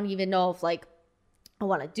 I don't even know if, like, I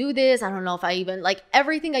want to do this. I don't know if I even, like,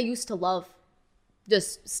 everything I used to love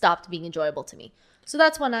just stopped being enjoyable to me. So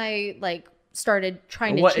that's when I, like, started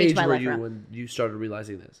trying to change my life around. What age were you when you started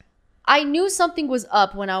realizing this? I knew something was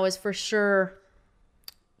up when I was for sure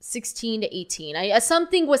 16 to 18.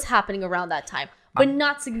 Something was happening around that time, but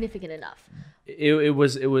not significant enough. It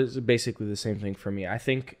was basically the same thing for me. I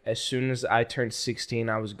think as soon as I turned 16,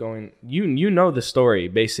 I was going. You know the story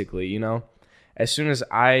basically. You know, as soon as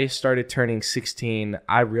I started turning 16,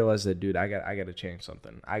 I realized that, dude, I got to change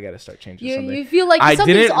something. I got to start changing something. You feel like I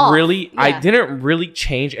something's didn't off. really Yeah. I didn't really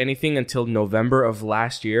change anything until November of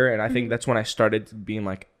last year, and I think that's when I started being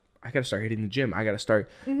like, I got to start hitting the gym. I got to start,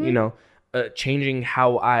 you know, changing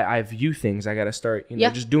how I view things. I got to start, you know,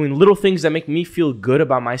 just doing little things that make me feel good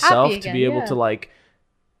about myself to be able to like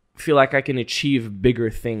feel like I can achieve bigger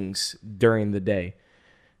things during the day.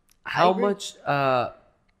 How much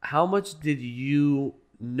did you,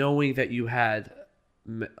 knowing that you had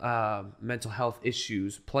mental health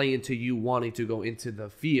issues, play into you wanting to go into the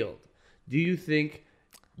field? Do you think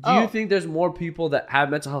there's more people that have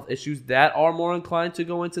mental health issues that are more inclined to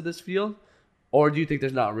go into this field? Or do you think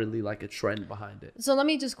there's not really like a trend behind it? So let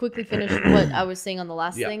me just quickly finish what I was saying on the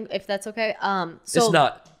last thing, if that's okay. So it's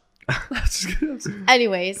not.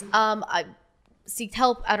 Anyways, I seeked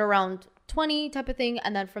help at around 20 type of thing,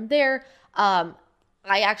 and then from there, I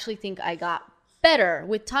actually think I got better.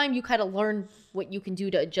 With time, you kind of learn what you can do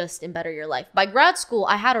to adjust and better your life. By grad school,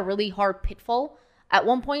 I had a really hard pitfall at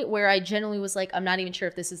one point where I genuinely was like, I'm not even sure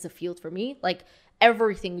if this is the field for me. Like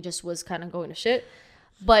everything just was kind of going to shit.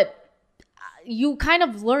 But you kind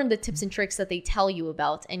of learn the tips and tricks that they tell you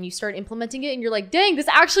about, and you start implementing it, and you're like, dang, this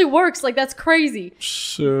actually works. Like, that's crazy.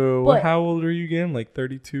 So how old are you again? Like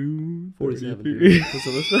 32? 47.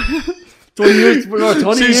 20 years. Bro,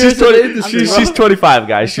 20 years. She's 25,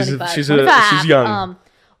 guys. She's 25. she's young.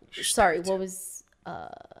 Sorry, what was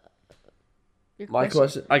your My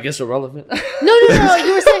question? I guess irrelevant. No.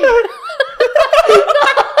 You were saying.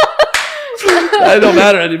 It don't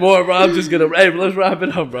matter anymore, bro. I'm just gonna. Hey, let's wrap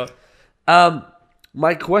it up, bro.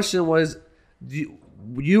 My question was, you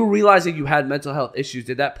realizing you had mental health issues,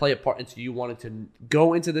 did that play a part into you wanting to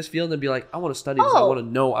go into this field and be like, I want to study this, I want to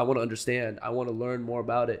know, I want to understand, I want to learn more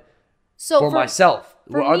about it for myself?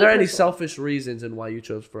 Are there any selfish reasons in why you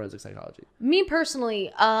chose forensic psychology? Me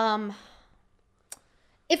personally,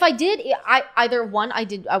 if I did,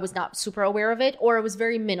 I was not super aware of it, or it was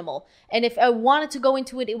very minimal. And if I wanted to go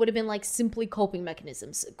into it, it would have been like simply coping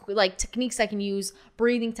mechanisms, like techniques I can use,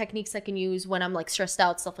 breathing techniques I can use when I'm like stressed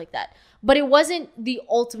out, stuff like that. But it wasn't the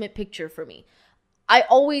ultimate picture for me. I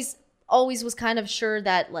always was kind of sure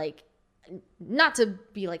that, like, not to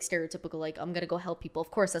be like stereotypical, like I'm going to go help people. Of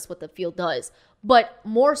course, that's what the field does. But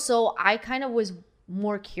more so, I kind of was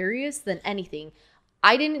more curious than anything.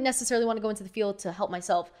 I didn't necessarily want to go into the field to help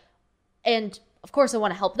myself. And of course I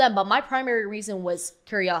want to help them. But my primary reason was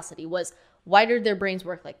curiosity, was why did their brains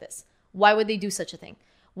work like this? Why would they do such a thing?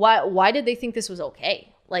 Why did they think this was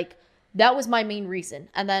okay? Like, that was my main reason.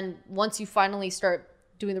 And then once you finally start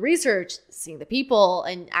doing the research, seeing the people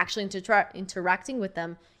and actually interacting with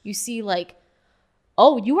them, you see like,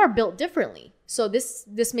 oh, you are built differently. So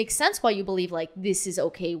this makes sense why you believe like this is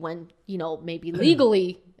okay when, you know, maybe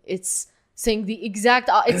legally it's saying the exact,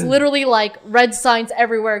 it's literally like red signs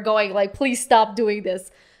everywhere going like, please stop doing this.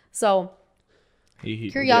 So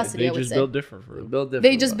curiosity, they just build different for them.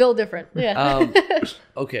 They just build different. Yeah.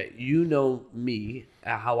 Okay. You know me,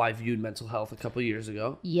 how I viewed mental health a couple of years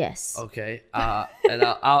ago. Yes. Okay. And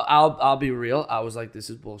I'll be real. I was like, this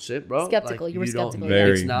is bullshit, bro. Skeptical. Like, you were skeptical.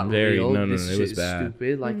 It's not real. No, this it was shit bad. Is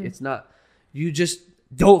stupid. Like, it's not. You just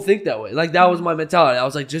don't think that way. Like, that was my mentality. I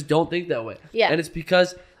was like, just don't think that way. Yeah. And it's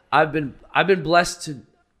because I've been blessed to.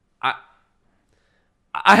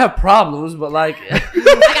 I have problems, but like I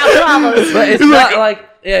got problems. But it's not like,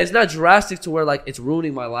 it's not drastic to where like it's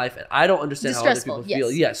ruining my life, and I don't understand how other people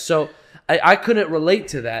feel. Yes, so I couldn't relate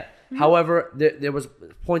to that. Mm-hmm. However, there was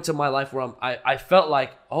points in my life where I felt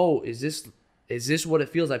like, oh, is this what it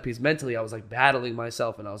feels like? Because mentally I was like battling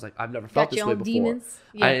myself, and I was like, I've never felt this way before. Demons.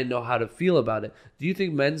 Yeah. I didn't know how to feel about it. Do you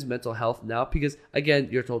think men's mental health now, because again,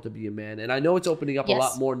 you're told to be a man, and I know it's opening up a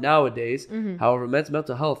lot more nowadays. Mm-hmm. However, men's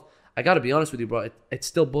mental health, I gotta be honest with you, bro. It's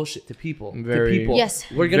still bullshit to people. Yes.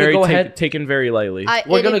 We're gonna go ahead, taken very lightly.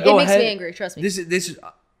 We're gonna go ahead. It makes me angry. Trust me. This is.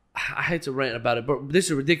 I hate to rant about it, but this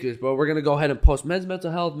is ridiculous, bro. We're gonna go ahead and post men's mental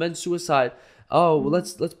health, men's suicide. Oh, well,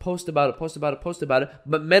 let's post about it.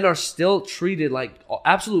 But men are still treated like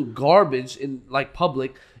absolute garbage in like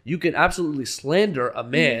public. You can absolutely slander a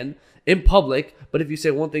man in public, but if you say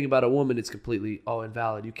one thing about a woman, it's completely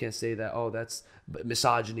invalid. You can't say that. Oh, that's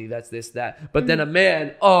misogyny. That's this, that. But then a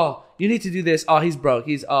man, you need to do this. Oh, he's broke.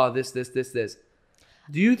 He's this.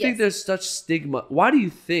 Do you think there's such stigma? Why do you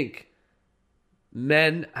think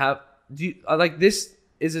men have? Do you like this?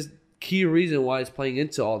 Is a key reason why it's playing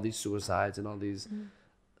into all these suicides and all these,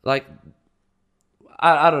 like,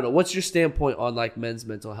 I don't know. What's your standpoint on like men's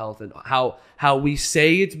mental health and how we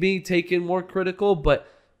say it's being taken more critical, but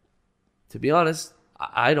to be honest,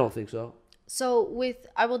 I don't think so. So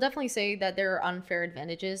I will definitely say that there are unfair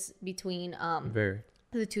advantages between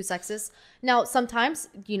the two sexes. Now, sometimes,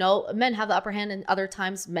 men have the upper hand, and other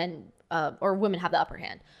times men or women have the upper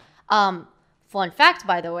hand. Fun fact,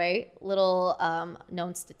 by the way, little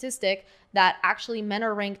known statistic, that actually men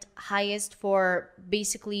are ranked highest for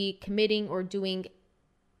basically committing or doing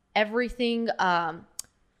everything,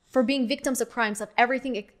 for being victims of crimes of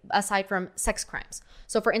everything aside from sex crimes.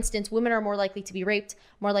 So for instance, women are more likely to be raped,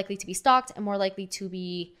 more likely to be stalked, and more likely to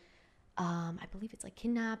be, I believe it's like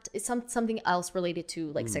kidnapped. It's something else related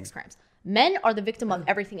to like sex crimes. Men are the victim of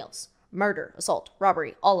everything else: murder, assault,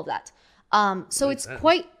 robbery, all of that. So it's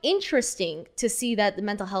quite interesting to see that the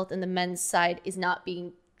mental health in the men's side is not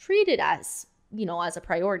being treated as, as a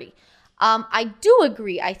priority. I do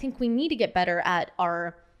agree. I think we need to get better at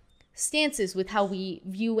our stances with how we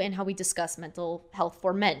view and how we discuss mental health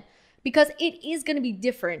for men, because it is going to be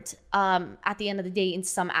different at the end of the day in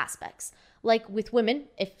some aspects. Like with women,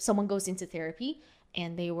 if someone goes into therapy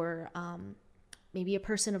and they were maybe a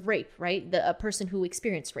person of rape, right? A person who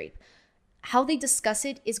experienced rape, how they discuss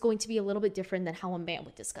it is going to be a little bit different than how a man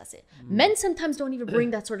would discuss it. Men sometimes don't even bring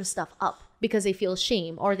that sort of stuff up because they feel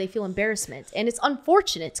shame or they feel embarrassment. And it's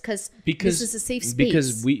unfortunate because this is a safe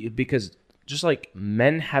space. Because just like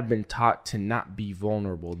men have been taught to not be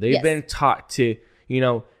vulnerable. They've been taught to,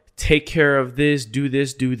 take care of this,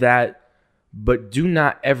 do that. But do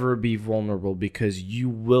not ever be vulnerable because you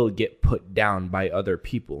will get put down by other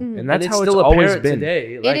people. And that's how it's always been.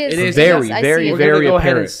 Today. Like, it is very, very, We're very go apparent.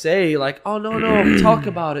 ahead and say like, oh, no, talk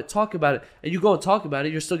about it. And you go and talk about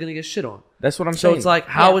it, you're still going to get shit on. That's what I'm saying. So it's like,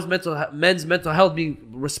 how is men's mental health being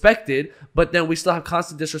respected, but then we still have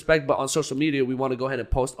constant disrespect, but on social media, we want to go ahead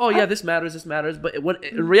and post, oh, yeah, this matters. But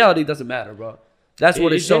in reality, it doesn't matter, bro. That's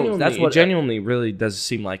what it shows. That's what it genuinely really does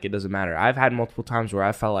seem like it doesn't matter. I've had multiple times where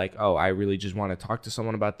I felt like, oh, I really just want to talk to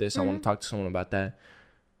someone about this. I want to talk to someone about that.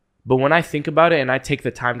 But when I think about it and I take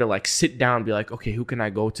the time to like sit down and be like, okay, who can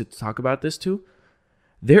I go to talk about this to?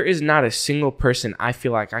 There is not a single person I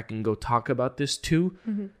feel like I can go talk about this to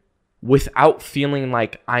without feeling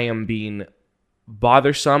like I am being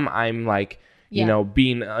bothersome. I'm like,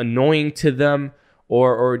 being annoying to them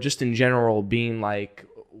or just in general being like,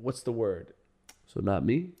 what's the word? So not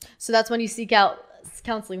me. So that's when you seek out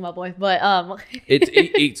counseling, my boy. But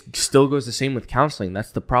it still goes the same with counseling.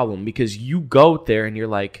 That's the problem, because you go there and you're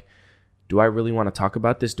like, do I really want to talk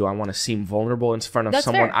about this? Do I want to seem vulnerable in front of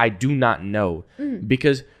someone fair. I do not know?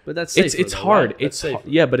 Because but that's it's hard. Right? It's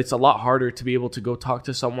but it's a lot harder to be able to go talk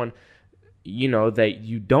to someone that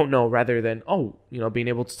you don't know, rather than being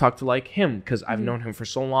able to talk to like him, because I've known him for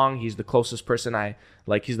so long. He's the closest person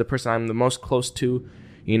he's the person I'm the most close to.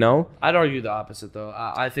 I'd argue the opposite, though.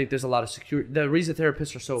 I think there's a lot of security. The reason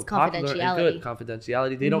therapists are so popular and good,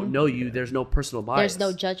 confidentiality. They don't know you. There's no personal bias. There's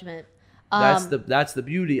no judgment. That's the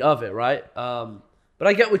beauty of it, right? But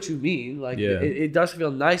I get what you mean. Like, it does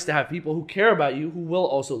feel nice to have people who care about you, who will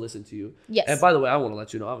also listen to you. Yes. And by the way, I want to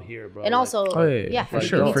let you know I'm here, bro. And also, for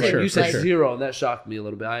sure. You said 0, and that shocked me a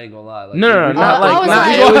little bit. I ain't gonna lie. Like, No, not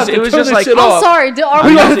like it was just like, oh, sorry. Are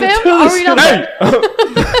we not fam? Are we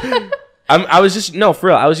not? I was just for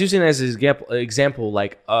real. I was using it as an example.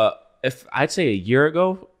 Like, if I'd say a year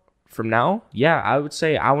ago from now, I would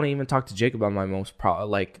say I wouldn't even talk to Jake about my most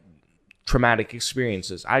traumatic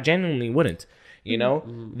experiences. I genuinely wouldn't.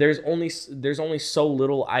 There's only so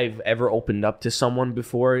little I've ever opened up to someone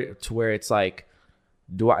before to where it's like,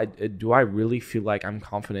 do I really feel like I'm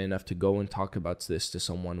confident enough to go and talk about this to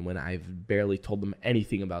someone when I've barely told them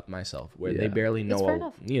anything about myself, where they barely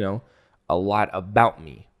know a lot about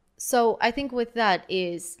me. So I think with that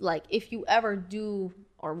is like, if you ever do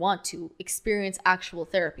or want to experience actual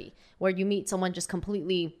therapy where you meet someone just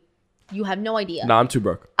completely, you have no idea. Nah, I'm too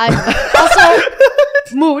broke. Also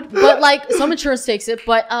mood, but like some insurance takes it.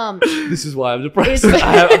 But this is why I'm depressed.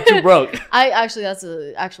 I'm too broke. That's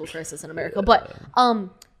an actual crisis in America. But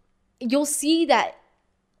you'll see that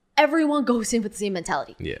everyone goes in with the same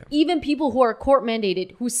mentality. Yeah. Even people who are court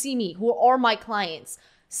mandated, who see me, who are my clients,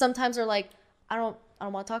 sometimes are like, I don't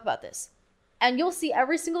want to talk about this. And you'll see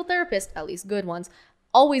every single therapist, at least good ones,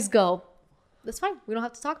 always go, that's fine. We don't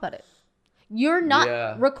have to talk about it. You're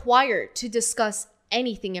not required to discuss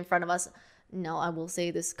anything in front of us. No, I will say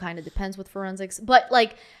this kind of depends with forensics, but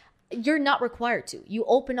like, you're not required to. You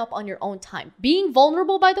open up on your own time. Being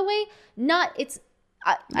vulnerable, by the way,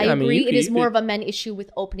 I agree. It is more of a men issue with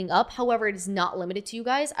opening up. However, it is not limited to you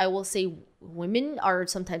guys. I will say women are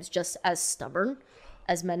sometimes just as stubborn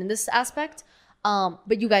as men in this aspect.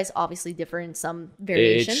 But you guys obviously differ in some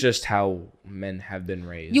variation. It's just how men have been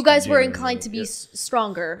raised. You guys were generally. inclined to be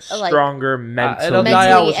stronger, Stronger mentally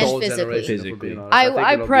mentally. and physically. Physically.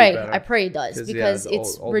 I pray it does, because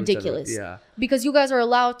it's ridiculous. Yeah. Because you guys are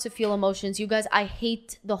allowed to feel emotions. You guys, I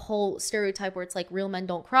hate the whole stereotype where it's like real men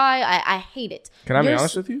don't cry. I hate it. Can I be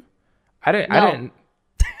honest with you? I didn't.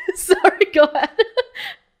 Sorry, go ahead.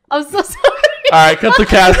 I'm so sorry. All right, cut the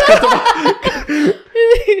cast.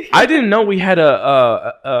 I didn't know we had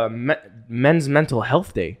a men's mental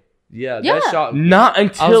health day. Yeah, Yeah. that shocked me. Not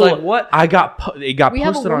until I was like, what? It got We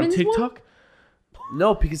have a posted on women's one? TikTok.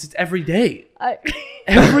 No, because it's every day. I-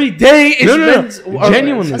 Every day is No. men's.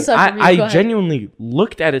 Genuinely, I'm sorry, go I ahead. genuinely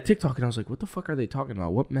looked at a TikTok and I was like, "What the fuck are they talking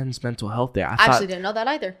about? What men's mental health day?" I I thought, actually didn't know that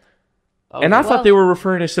either. and I Well- thought they were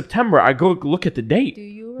referring to September. I go look at the date. Do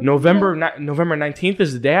you remember November 19th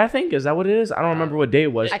is the day. I think is that what it is. I don't remember what day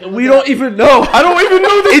it was. I can We look it don't up. even know. I don't even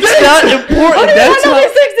know the It's date. not important. That's One how. of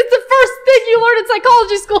these things, it's the first thing you learn in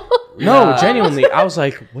psychology school. No, Nah. genuinely, I was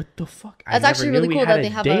like, "What the fuck?" I That's never actually knew really we cool had that a they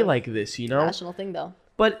have day a like this, you know. National thing though.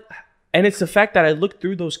 But And it's the fact that I looked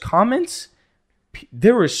through those comments.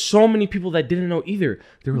 There were so many people that didn't know either.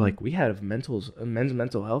 They were like, "We had a men's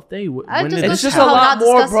mental health day." I just did go it's this just how a happen?" lot not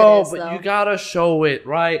more, discussed it bro. is, But though. you gotta show it,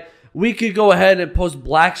 right? We could go ahead and post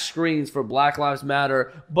black screens for Black Lives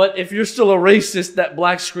Matter, but if you're still a racist, that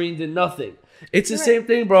black screen did nothing. It's the same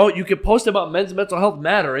thing, bro. You can post about men's mental health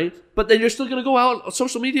mattering, but then you're still gonna go out on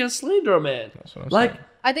social media and slander a man. what I'm Like, saying.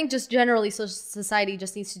 I think just generally, society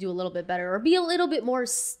just needs to do a little bit better, or be a little bit more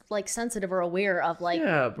like sensitive or aware of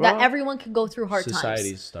Yeah, bro. that everyone can go through hard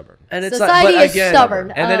Society's times. stubborn. and it's Society like, is but again,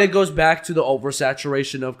 stubborn. and then it goes back to the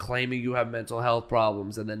oversaturation of claiming you have mental health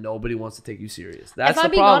problems, and then nobody wants to take you serious. That's If the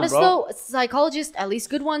I'm being problem, honest, bro. though, psychologists, at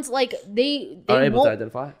least good ones, like they Are able to won't.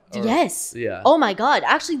 identify. Or- Yes. Yeah. Oh my God.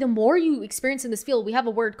 Actually, the more you experience in this field, we have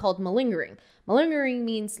a word called malingering. Malingering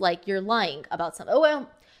means like you're lying about something. Oh well,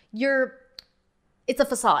 it's a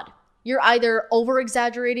facade. You're either over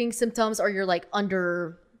exaggerating symptoms or you're like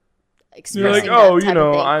under You're expressing like, "Oh, that you type of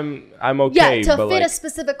know, thing. I'm okay." Yeah, to but fit like, a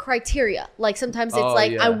specific criteria. Like sometimes it's Oh,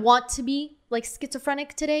 like yeah. I want to be like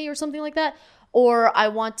schizophrenic today or something like that, or I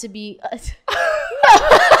want to be.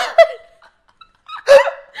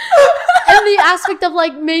 And the aspect of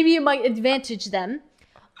like maybe it might advantage them.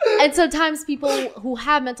 And sometimes people who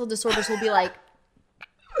have mental disorders will be like,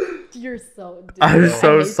 "You're so." I'm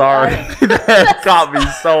so hate sorry. that." That caught me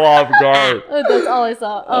so off guard. That's all I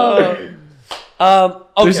saw. Oh,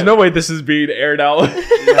 Okay. There's no way this is being aired out.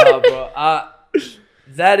 Yeah, bro.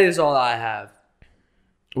 That is all I have.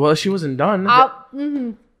 Well, she wasn't done.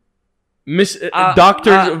 Miss Uh,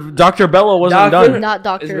 Dr. Bella wasn't Doctor- done. not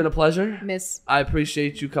doctor. It's been a pleasure. Miss. I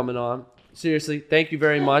appreciate you coming on. Seriously, thank you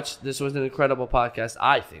very much. This was an incredible podcast.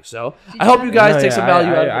 I think so. I hope you guys No, take yeah, some value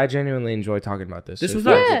out of it. I genuinely enjoy talking about this. This It's was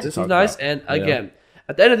fun nice. to This talk was nice. about. And Yeah. again,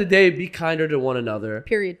 at the end of the day, be kinder to one another.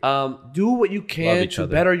 Period. Do what you can each to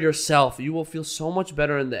other. better yourself. You will feel so much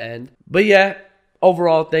better in the end. But yeah,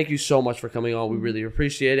 overall, thank you so much for coming on. We really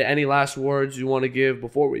appreciate it. Any last words you want to give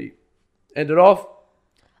before we end it off?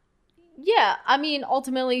 Yeah, I mean,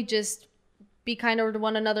 ultimately, just be kinder to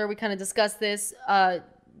one another. We kind of discussed this.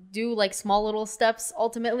 Do like small little steps.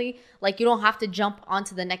 Ultimately, like you don't have to jump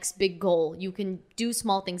onto the next big goal. You can do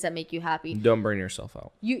small things that make you happy. Don't burn yourself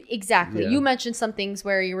out. You exactly. Yeah. You mentioned some things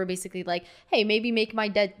where you were basically like, "Hey, maybe make my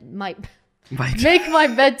bed Right. make my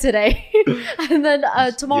bed today, and then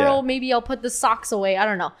tomorrow Yeah. maybe I'll put the socks away." I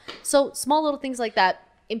don't know. So small little things like that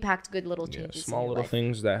impact good little Yeah, changes. small in your little life.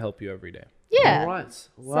 things that help you every day. Yeah. All right.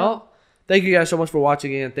 Well, thank you guys so much for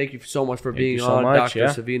watching, and thank you so much for being you so on, much, Dr.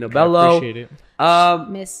 yeah. Savina I Bello. appreciate it.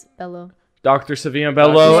 Miss Bello. Dr. Savina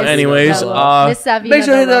Bello. Miss Anyways, Bello. Miss Savina Make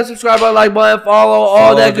sure to hit Bello. that subscribe button, like button, follow all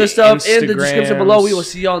Follow that the good stuff in the description Instagrams. below. We will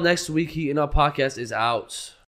see y'all next week. Heating Up Podcast is out.